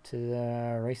information, off to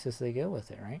the races they go with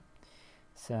it, right?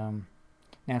 So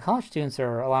now college students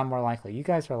are a lot more likely. You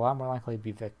guys are a lot more likely to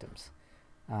be victims.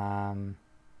 I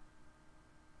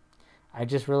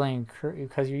just really encourage,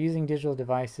 because you're using digital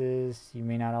devices, you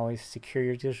may not always secure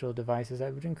your digital devices. I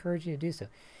would encourage you to do so.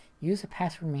 Use a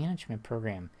password management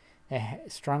program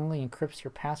that strongly encrypts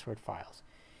your password files.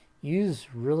 Use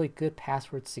really good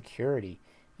password security.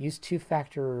 Use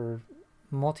two-factor,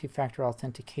 multi-factor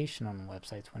authentication on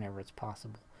websites whenever it's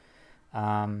possible.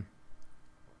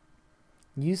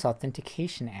 use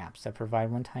authentication apps that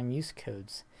provide one-time use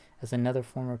codes as another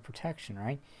form of protection,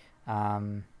 right?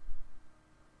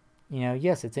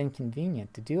 Yes, it's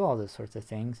inconvenient to do all those sorts of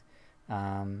things.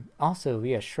 Also,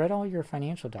 yeah, shred all your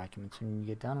financial documents when you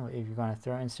get done. If you're going to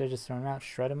throw, instead of just throwing them out,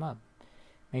 shred them up.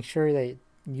 Make sure that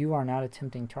you are not a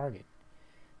tempting target.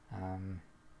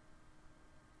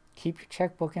 Keep your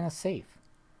checkbook in a safe.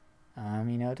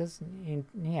 It doesn't.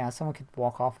 Yeah, someone could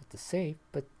walk off with the safe,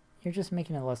 but you're just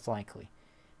making it less likely,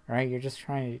 right? You're just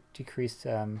trying to decrease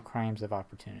crimes of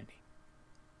opportunity.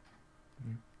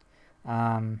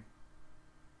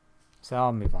 So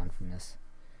I'll move on from this.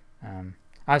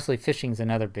 Obviously, phishing is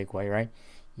another big way, right?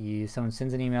 Someone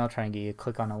sends an email trying to get you to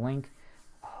click on a link,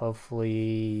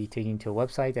 hopefully taking you to a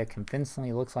website that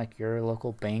convincingly looks like your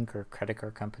local bank or credit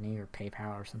card company or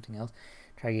PayPal or something else.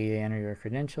 Try to get you to enter your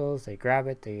credentials. They grab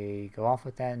it, they go off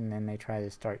with that, and then they try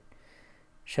to start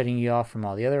shutting you off from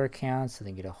all the other accounts, so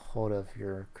they get a hold of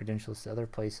your credentials to other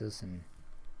places, and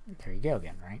there you go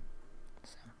again, right?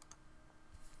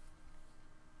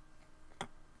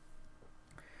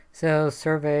 So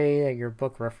survey that your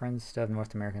book referenced of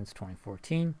North Americans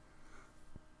 2014.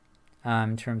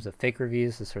 In terms of fake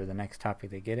reviews, this is sort of the next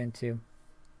topic they get into.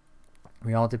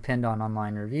 We all depend on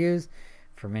online reviews.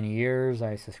 For many years,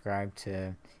 I subscribed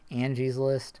to Angie's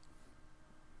List.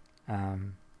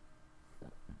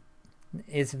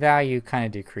 Its value kind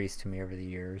of decreased to me over the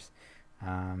years.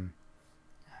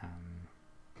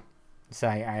 So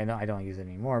I don't use it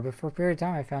anymore, but for a period of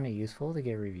time I found it useful to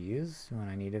get reviews when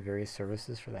I needed various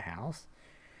services for the house.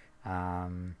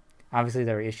 Obviously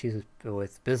there are issues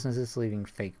with businesses leaving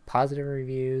fake positive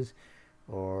reviews,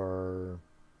 or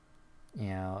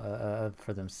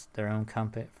for their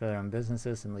own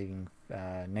businesses, and leaving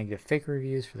negative fake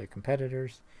reviews for their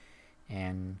competitors.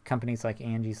 And companies like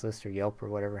Angie's List or Yelp or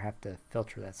whatever have to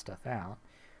filter that stuff out.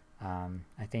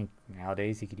 I think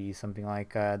nowadays you could use something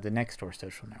like the Nextdoor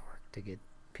social network to get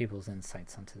people's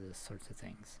insights onto those sorts of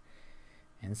things.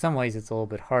 In some ways it's a little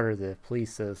bit harder to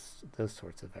police those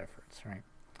sorts of efforts, right?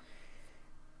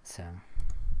 So,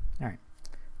 alright.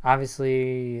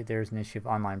 Obviously there's an issue of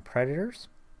online predators.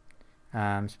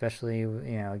 Especially,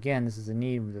 again, this is a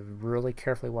need to really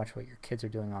carefully watch what your kids are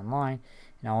doing online,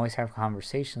 and always have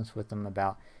conversations with them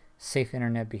about safe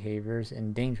internet behaviors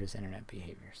and dangerous internet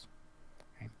behaviors.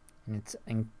 Right?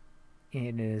 And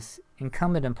it is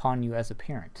incumbent upon you as a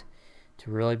parent to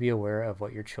really be aware of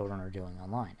what your children are doing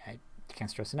online. I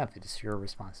can't stress enough, it is your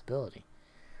responsibility.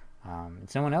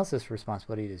 It's no one else's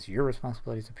responsibility. It is your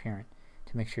responsibility as a parent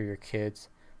to make sure your kids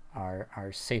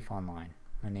are safe online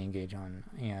when they engage on,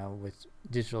 with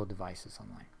digital devices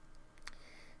online.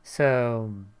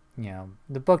 So,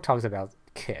 the book talks about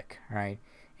Kik, right?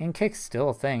 And Kik's still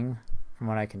a thing, from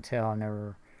what I can tell. I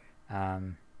never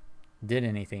did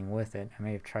anything with it. I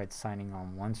may have tried signing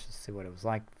on once just to see what it was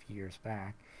like a few years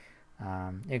back.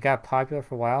 It got popular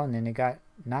for a while, and then it got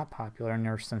not popular, and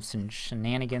there were some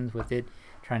shenanigans with it,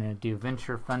 trying to do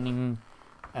venture funding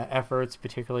efforts,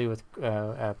 particularly with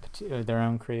their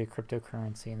own created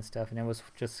cryptocurrency and stuff, and it was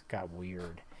just got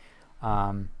weird.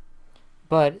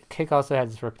 But Kik also had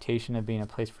this reputation of being a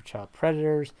place for child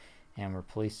predators, and where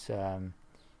police,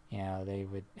 they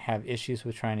would have issues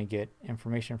with trying to get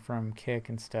information from Kik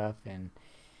and stuff,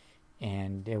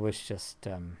 and it was just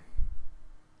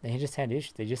they just had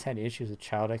issues. They just had issues with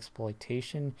child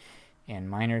exploitation and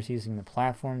minors using the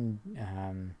platform,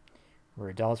 where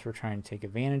adults were trying to take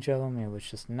advantage of them. It was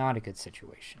just not a good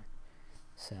situation.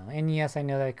 So, and yes, I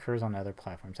know that occurs on other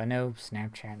platforms. I know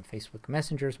Snapchat and Facebook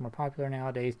Messenger is more popular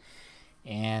nowadays,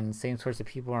 and same sorts of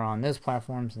people are on those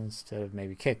platforms instead of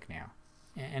maybe Kik now.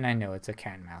 And I know it's a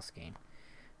cat and mouse game,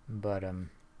 but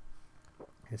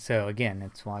so again,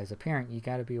 that's why as a parent you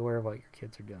got to be aware of what your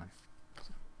kids are doing.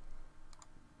 So,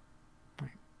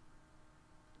 right.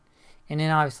 And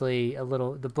then obviously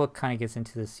the book kind of gets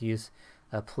into this use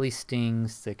of police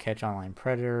stings to catch online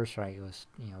predators, right? It was,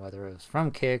 whether it was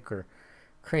from Kik or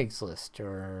Craigslist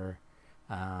or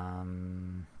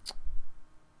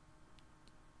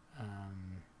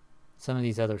some of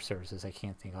these other services I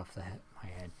can't think off my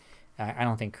head. I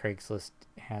don't think Craigslist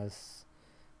has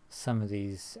some of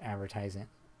these advertising.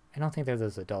 I don't think they're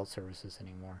those adult services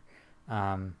anymore.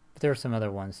 But there are some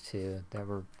other ones too that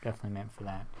were definitely meant for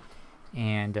that,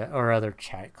 and or other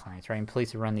chat clients, right? And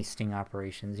police run these sting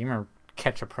operations. You remember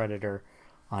Catch a Predator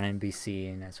on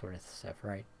NBC and that sort of stuff,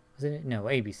 right? Was it? No,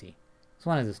 ABC. It's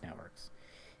one of those networks,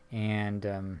 and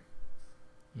and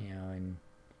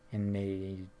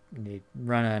they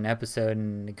run an episode,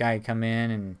 and the guy come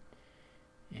in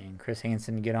and Chris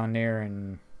Hansen get on there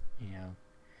and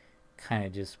kind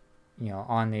of just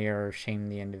on the air or shame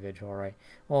the individual, right?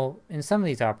 Well, in some of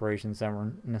these operations that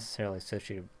weren't necessarily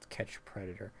associated with catch a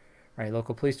predator, right?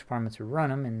 Local police departments would run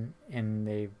them, and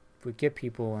they would get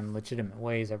people in legitimate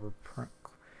ways that were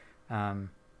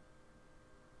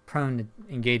prone to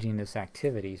engaging in those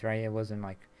activities, right? It wasn't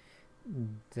like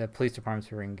the police departments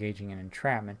were engaging in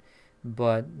entrapment,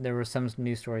 but there were some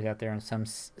news stories out there and some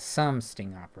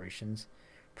sting operations,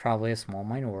 probably a small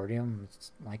minority,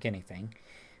 like anything,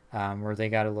 where they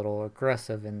got a little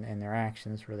aggressive in their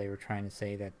actions, where they were trying to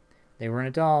say that they were an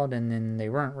adult and then they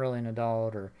weren't really an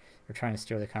adult, or they're trying to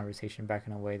steer the conversation back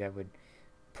in a way that would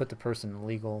put the person in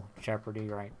legal jeopardy,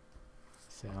 right?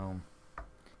 So,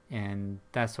 and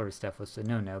that sort of stuff was a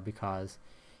no-no, because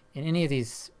in any of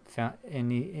these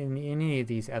in any of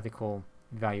these ethical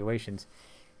evaluations,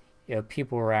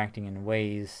 people were acting in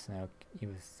ways.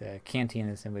 With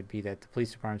Kantianism would be that the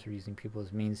police departments were using people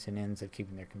as means and ends of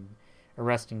keeping their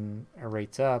arresting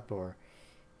rates up, or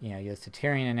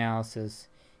utilitarian analysis,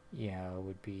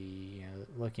 would be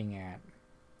looking at,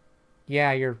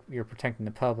 you're protecting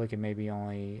the public and maybe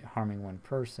only harming one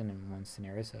person in one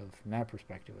scenario, so from that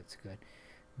perspective it's good,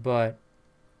 but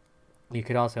you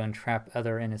could also entrap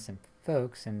other innocent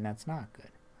folks, and that's not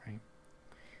good, right?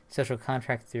 Social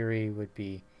contract theory would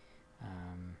be,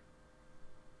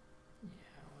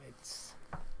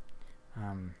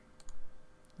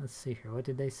 let's see here, what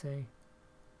did they say?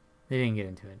 They didn't get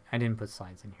into it. I didn't put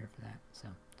slides in here for that, so.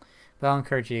 But I'll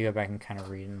encourage you to go back and kind of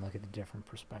read and look at the different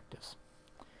perspectives.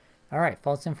 All right,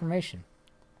 false information.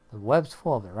 The web's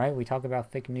full of it, right? We talk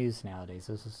about fake news nowadays.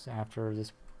 This is after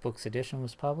this book's edition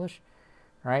was published,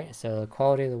 right? So the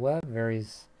quality of the web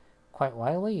varies quite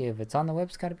widely. If it's on the web,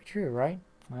 it's got to be true, right?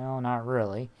 Well, not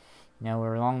really.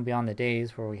 We're long beyond the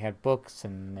days where we had books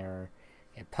and they're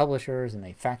publishers and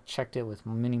they fact-checked it with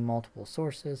many multiple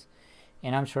sources.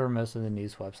 And I'm sure most of the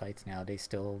news websites nowadays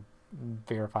still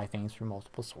verify things from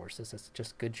multiple sources. It's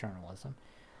just good journalism.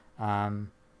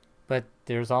 But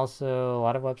there's also a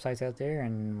lot of websites out there,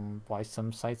 and why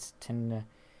some sites tend to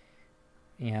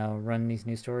run these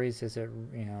news stories is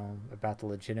about the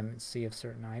legitimacy of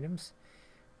certain items.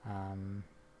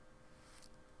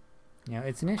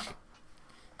 It's an issue.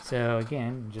 So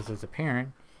again, just as a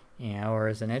parent, or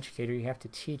as an educator, you have to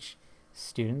teach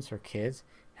students or kids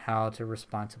how to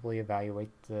responsibly evaluate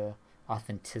the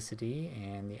authenticity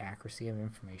and the accuracy of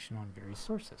information on various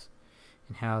sources,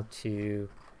 and how to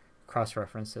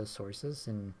cross-reference those sources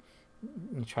and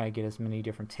try to get as many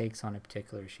different takes on a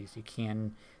particular issue as you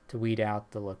can to weed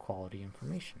out the low-quality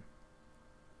information.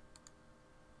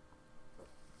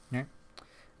 Right.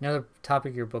 Another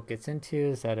topic your book gets into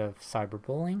is that of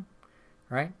cyberbullying,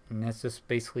 right? And that's just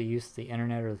basically use of the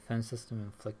internet or the phone system to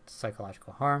inflict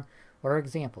psychological harm. What are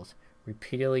examples?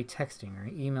 Repeatedly texting or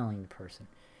emailing the person,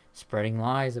 spreading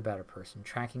lies about a person,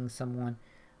 tracking someone,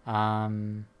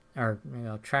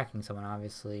 tracking someone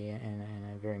obviously in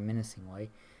a very menacing way,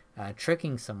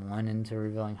 tricking someone into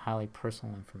revealing highly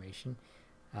personal information.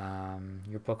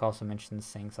 Your book also mentions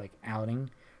things like outing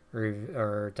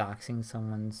or doxing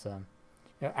someone's.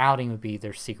 Outing would be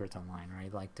their secrets online,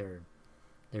 right? Like their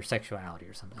sexuality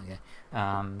or something. Okay.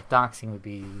 Doxing would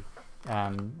be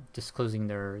disclosing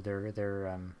their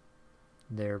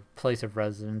place of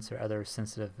residence or other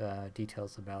sensitive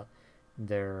details about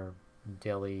their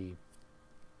daily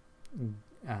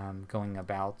going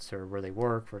abouts, or where they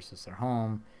work versus their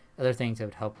home, other things that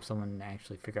would help someone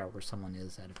actually figure out where someone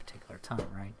is at a particular time,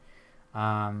 right?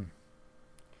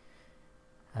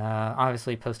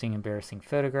 Obviously posting embarrassing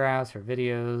photographs or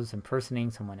videos,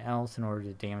 impersonating someone else in order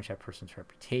to damage that person's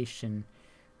reputation,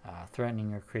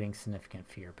 threatening or creating significant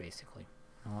fear, basically,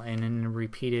 and in a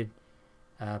repeated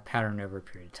pattern over a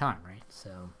period of time, right?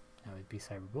 So that would be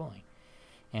cyberbullying.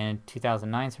 And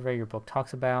 2009 survey your book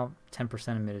talks about,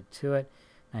 10% admitted to it,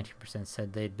 19%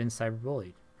 said they'd been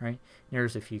cyberbullied, right?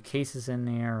 There's a few cases in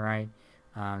there, right,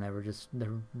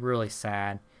 they're really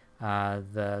sad.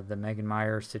 The Megan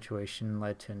Myers situation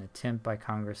led to an attempt by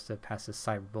Congress to pass the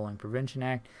Cyberbullying Prevention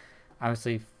Act.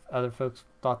 Obviously, other folks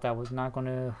thought that was not going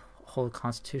to hold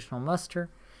constitutional muster,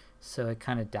 so it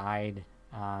kind of died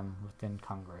within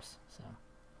Congress. So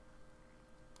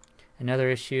another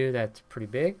issue that's pretty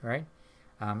big, right?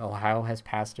 Ohio has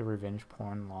passed a revenge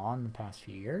porn law in the past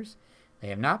few years. They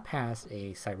have not passed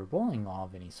a cyberbullying law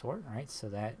of any sort, right? So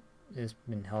that has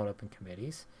been held up in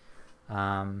committees.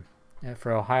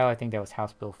 For Ohio, I think that was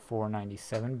House Bill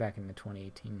 497 back in the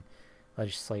 2018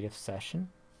 legislative session.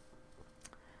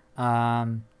 But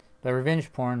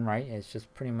revenge porn, right, is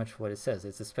just pretty much what it says.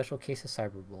 It's a special case of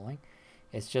cyberbullying.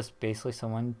 It's just basically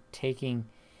someone taking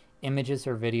images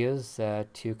or videos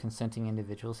two consenting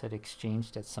individuals had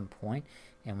exchanged at some point,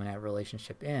 and when that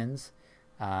relationship ends,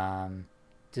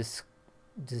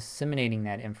 disseminating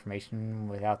that information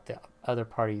without the other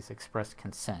party's express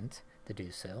consent to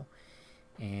do so.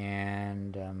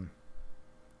 And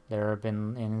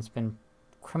it's been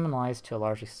criminalized to a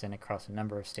large extent across a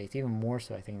number of states, even more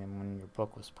so I think than when your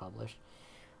book was published.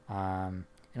 And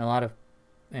a lot of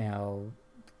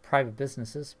private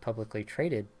businesses, publicly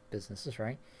traded businesses,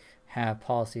 right, have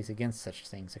policies against such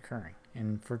things occurring,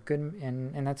 and for good,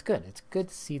 and that's good. It's good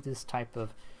to see this type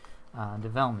of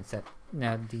developments, that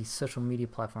now these social media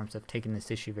platforms have taken this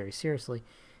issue very seriously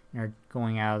and are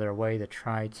going out of their way to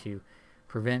try to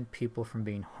prevent people from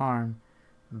being harmed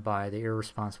by the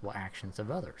irresponsible actions of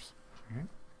others. Right?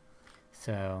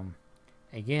 So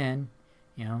again,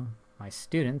 my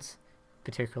students,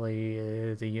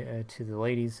 particularly to the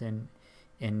ladies in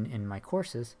my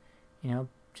courses,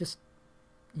 just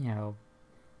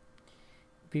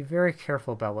be very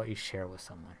careful about what you share with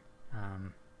someone.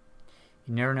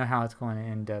 You never know how it's going to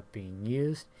end up being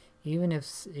used. Even if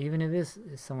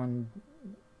someone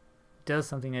does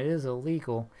something that is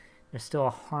illegal, there's still a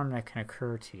harm that can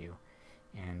occur to you,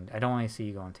 and I don't want to see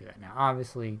you going through that. Now,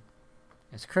 obviously,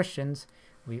 as Christians,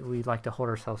 we like to hold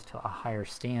ourselves to a higher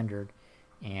standard,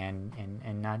 and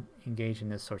not engage in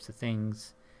those sorts of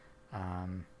things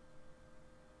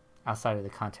outside of the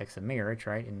context of marriage,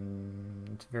 right? And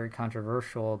it's very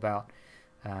controversial about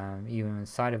even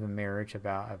inside of a marriage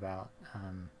about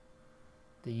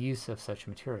the use of such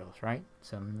materials, right?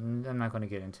 So I'm not going to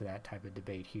get into that type of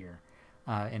debate here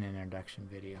in an introduction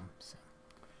video. So,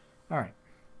 all right.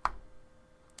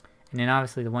 And then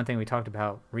obviously the one thing we talked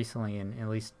about recently, and at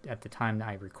least at the time that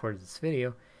I recorded this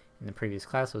video in the previous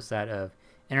class, was that of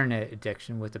internet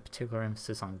addiction, with a particular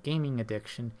emphasis on gaming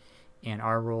addiction and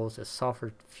our roles as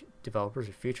software developers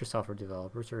or future software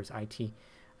developers, or as IT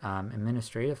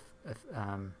administrative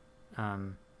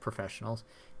professionals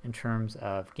in terms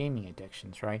of gaming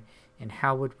addictions, right? And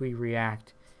how would we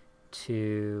react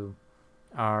to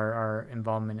our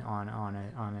involvement on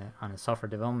a software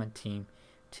development team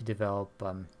to develop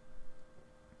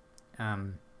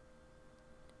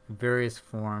various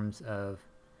forms of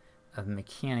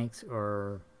mechanics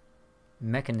or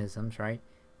mechanisms, right,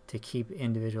 to keep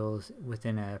individuals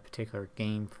within a particular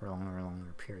game for longer and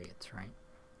longer periods, right?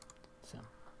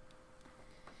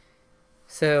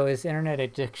 So is internet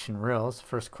addiction real? Is the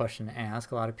first question to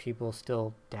ask. A lot of people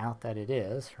still doubt that it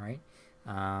is, right?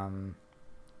 I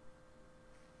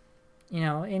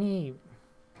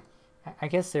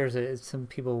guess some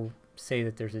people say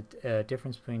that there's a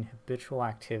difference between habitual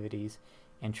activities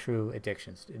and true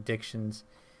addictions. Addictions,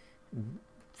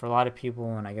 for a lot of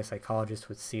people, and I guess psychologists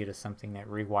would see it as something that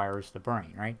rewires the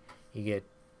brain, right? You get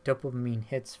dopamine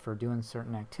hits for doing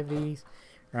certain activities,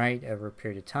 right? Over a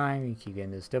period of time, you keep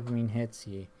getting those dopamine hits,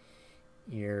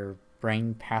 your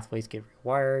brain pathways get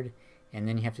rewired, and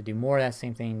then you have to do more of that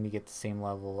same thing to get the same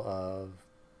level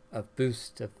of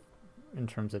boost in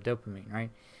terms of dopamine, right?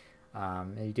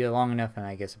 And you do it long enough, and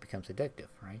I guess it becomes addictive,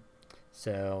 right?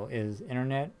 So is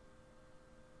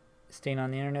staying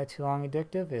on the internet too long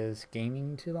addictive? Is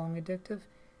gaming too long addictive?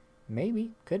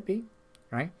 Maybe, could be,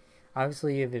 right?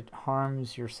 Obviously, if it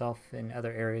harms yourself in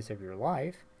other areas of your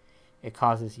life, it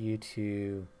causes you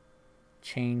to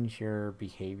change your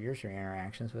behaviors, your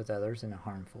interactions with others in a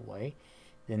harmful way,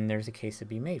 then there's a case to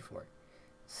be made for it.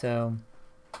 So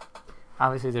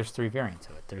obviously there's three variants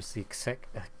of it. There's the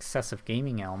excessive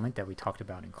gaming element that we talked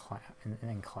about in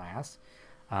class.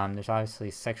 There's obviously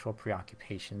sexual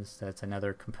preoccupations. That's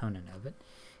another component of it.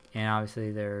 And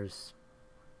obviously there's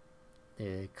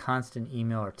the constant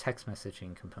email or text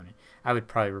messaging component. I would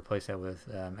probably replace that with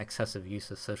excessive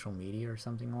use of social media or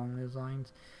something along those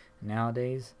lines.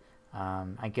 Nowadays,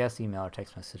 I guess email or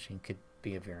text messaging could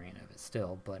be a variant of it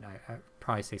still, but I'd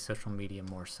probably say social media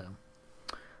more so.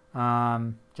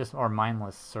 Or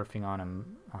mindless surfing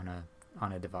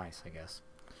on a device, I guess.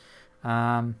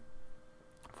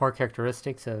 Four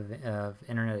characteristics of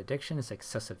internet addiction is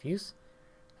excessive use,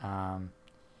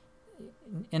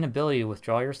 inability to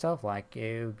withdraw yourself. Like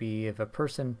it would be if a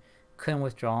person couldn't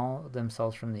withdraw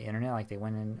themselves from the internet, like they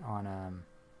went in on a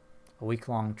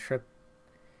week-long trip,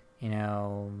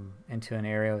 into an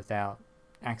area without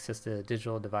access to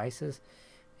digital devices,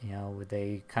 would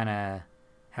they kind of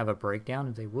have a breakdown?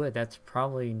 If they would, that's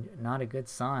probably not a good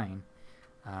sign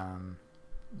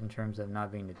in terms of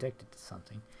not being addicted to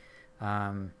something.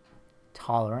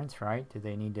 Tolerance, right? Do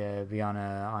they need to be on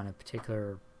a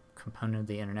particular component of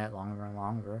the internet longer and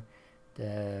longer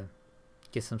to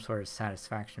get some sort of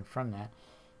satisfaction from that?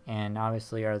 And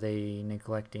obviously, are they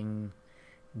neglecting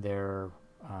their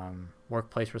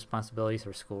workplace responsibilities,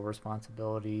 their school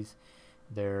responsibilities,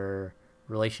 their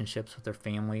relationships with their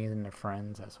family and their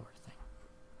friends, that sort of thing.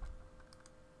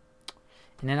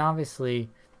 And then obviously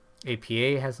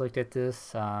APA has looked at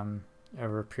this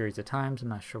over periods of times. I'm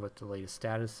not sure what the latest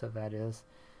status of that is.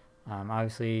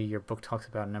 Obviously your book talks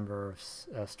about a number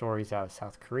of stories out of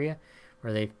South Korea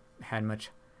where they've had much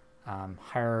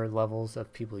higher levels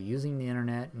of people using the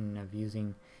internet and of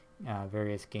using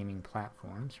various gaming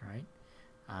platforms, right?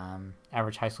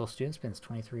 Average high school student spends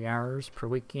 23 hours per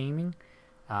week gaming.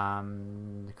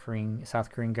 The South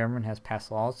Korean government has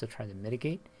passed laws to try to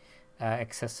mitigate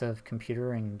excessive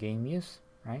computer and game use,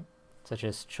 right? Such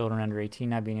as children under 18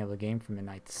 not being able to game from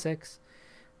midnight to 6.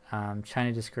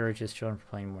 China discourages children from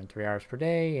playing more than 3 hours per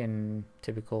day. In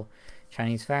typical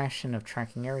Chinese fashion of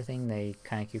tracking everything, they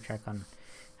kind of keep track on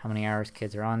how many hours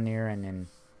kids are on there, and then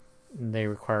they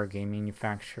require game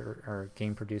manufacturer or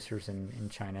game producers in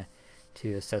China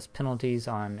to assess penalties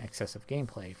on excessive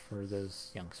gameplay for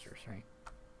those youngsters, right?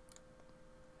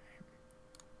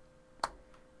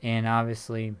 And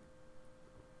obviously,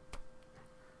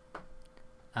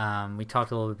 we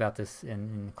talked a little bit about this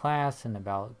in class, and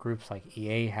about groups like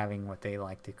EA having what they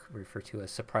like to refer to as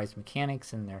surprise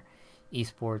mechanics in their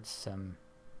esports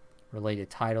related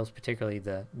titles, particularly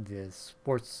the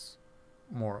sports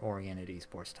more oriented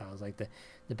esports titles like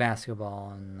the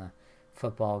basketball and the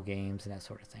football games and that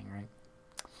sort of thing, right?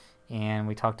 And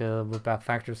we talked a little bit about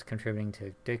factors contributing to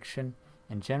addiction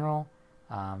in general.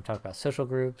 Talked about social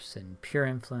groups and peer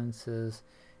influences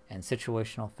and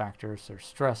situational factors, or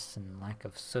stress and lack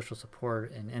of social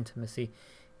support and intimacy,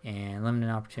 and limited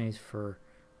opportunities for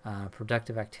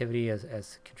productive activity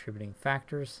as contributing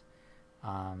factors.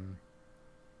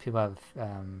 People have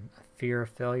a fear of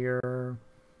failure.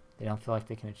 They don't feel like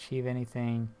they can achieve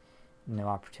anything. No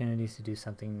opportunities to do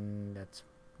something that's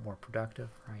more productive,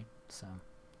 right? So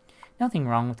nothing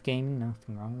wrong with gaming,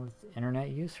 nothing wrong with internet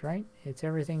use, right? It's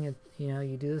everything,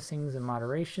 you do those things in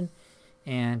moderation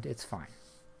and it's fine,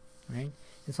 right?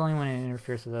 It's only when it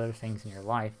interferes with other things in your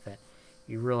life that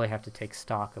you really have to take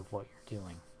stock of what you're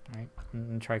doing, right?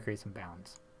 And try to create some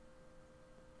balance.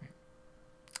 Right?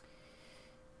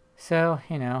 So,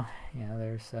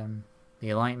 there's the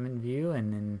enlightenment view,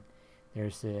 and then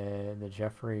there's the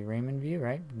Jeffrey Raymond view,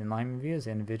 right? The enlightenment view is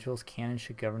individuals can and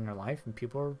should govern their life, and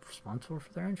people are responsible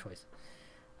for their own choice.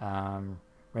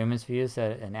 Raymond's view is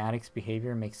that an addict's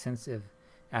behavior makes sense if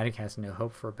addict has no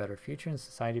hope for a better future, and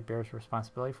society bears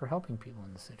responsibility for helping people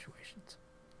in the situations.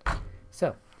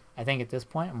 So, I think at this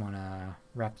point I'm going to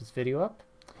wrap this video up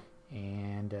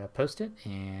and post it,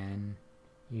 and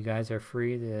you guys are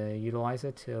free to utilize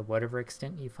it to whatever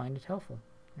extent you find it helpful.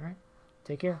 All right,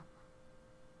 take care.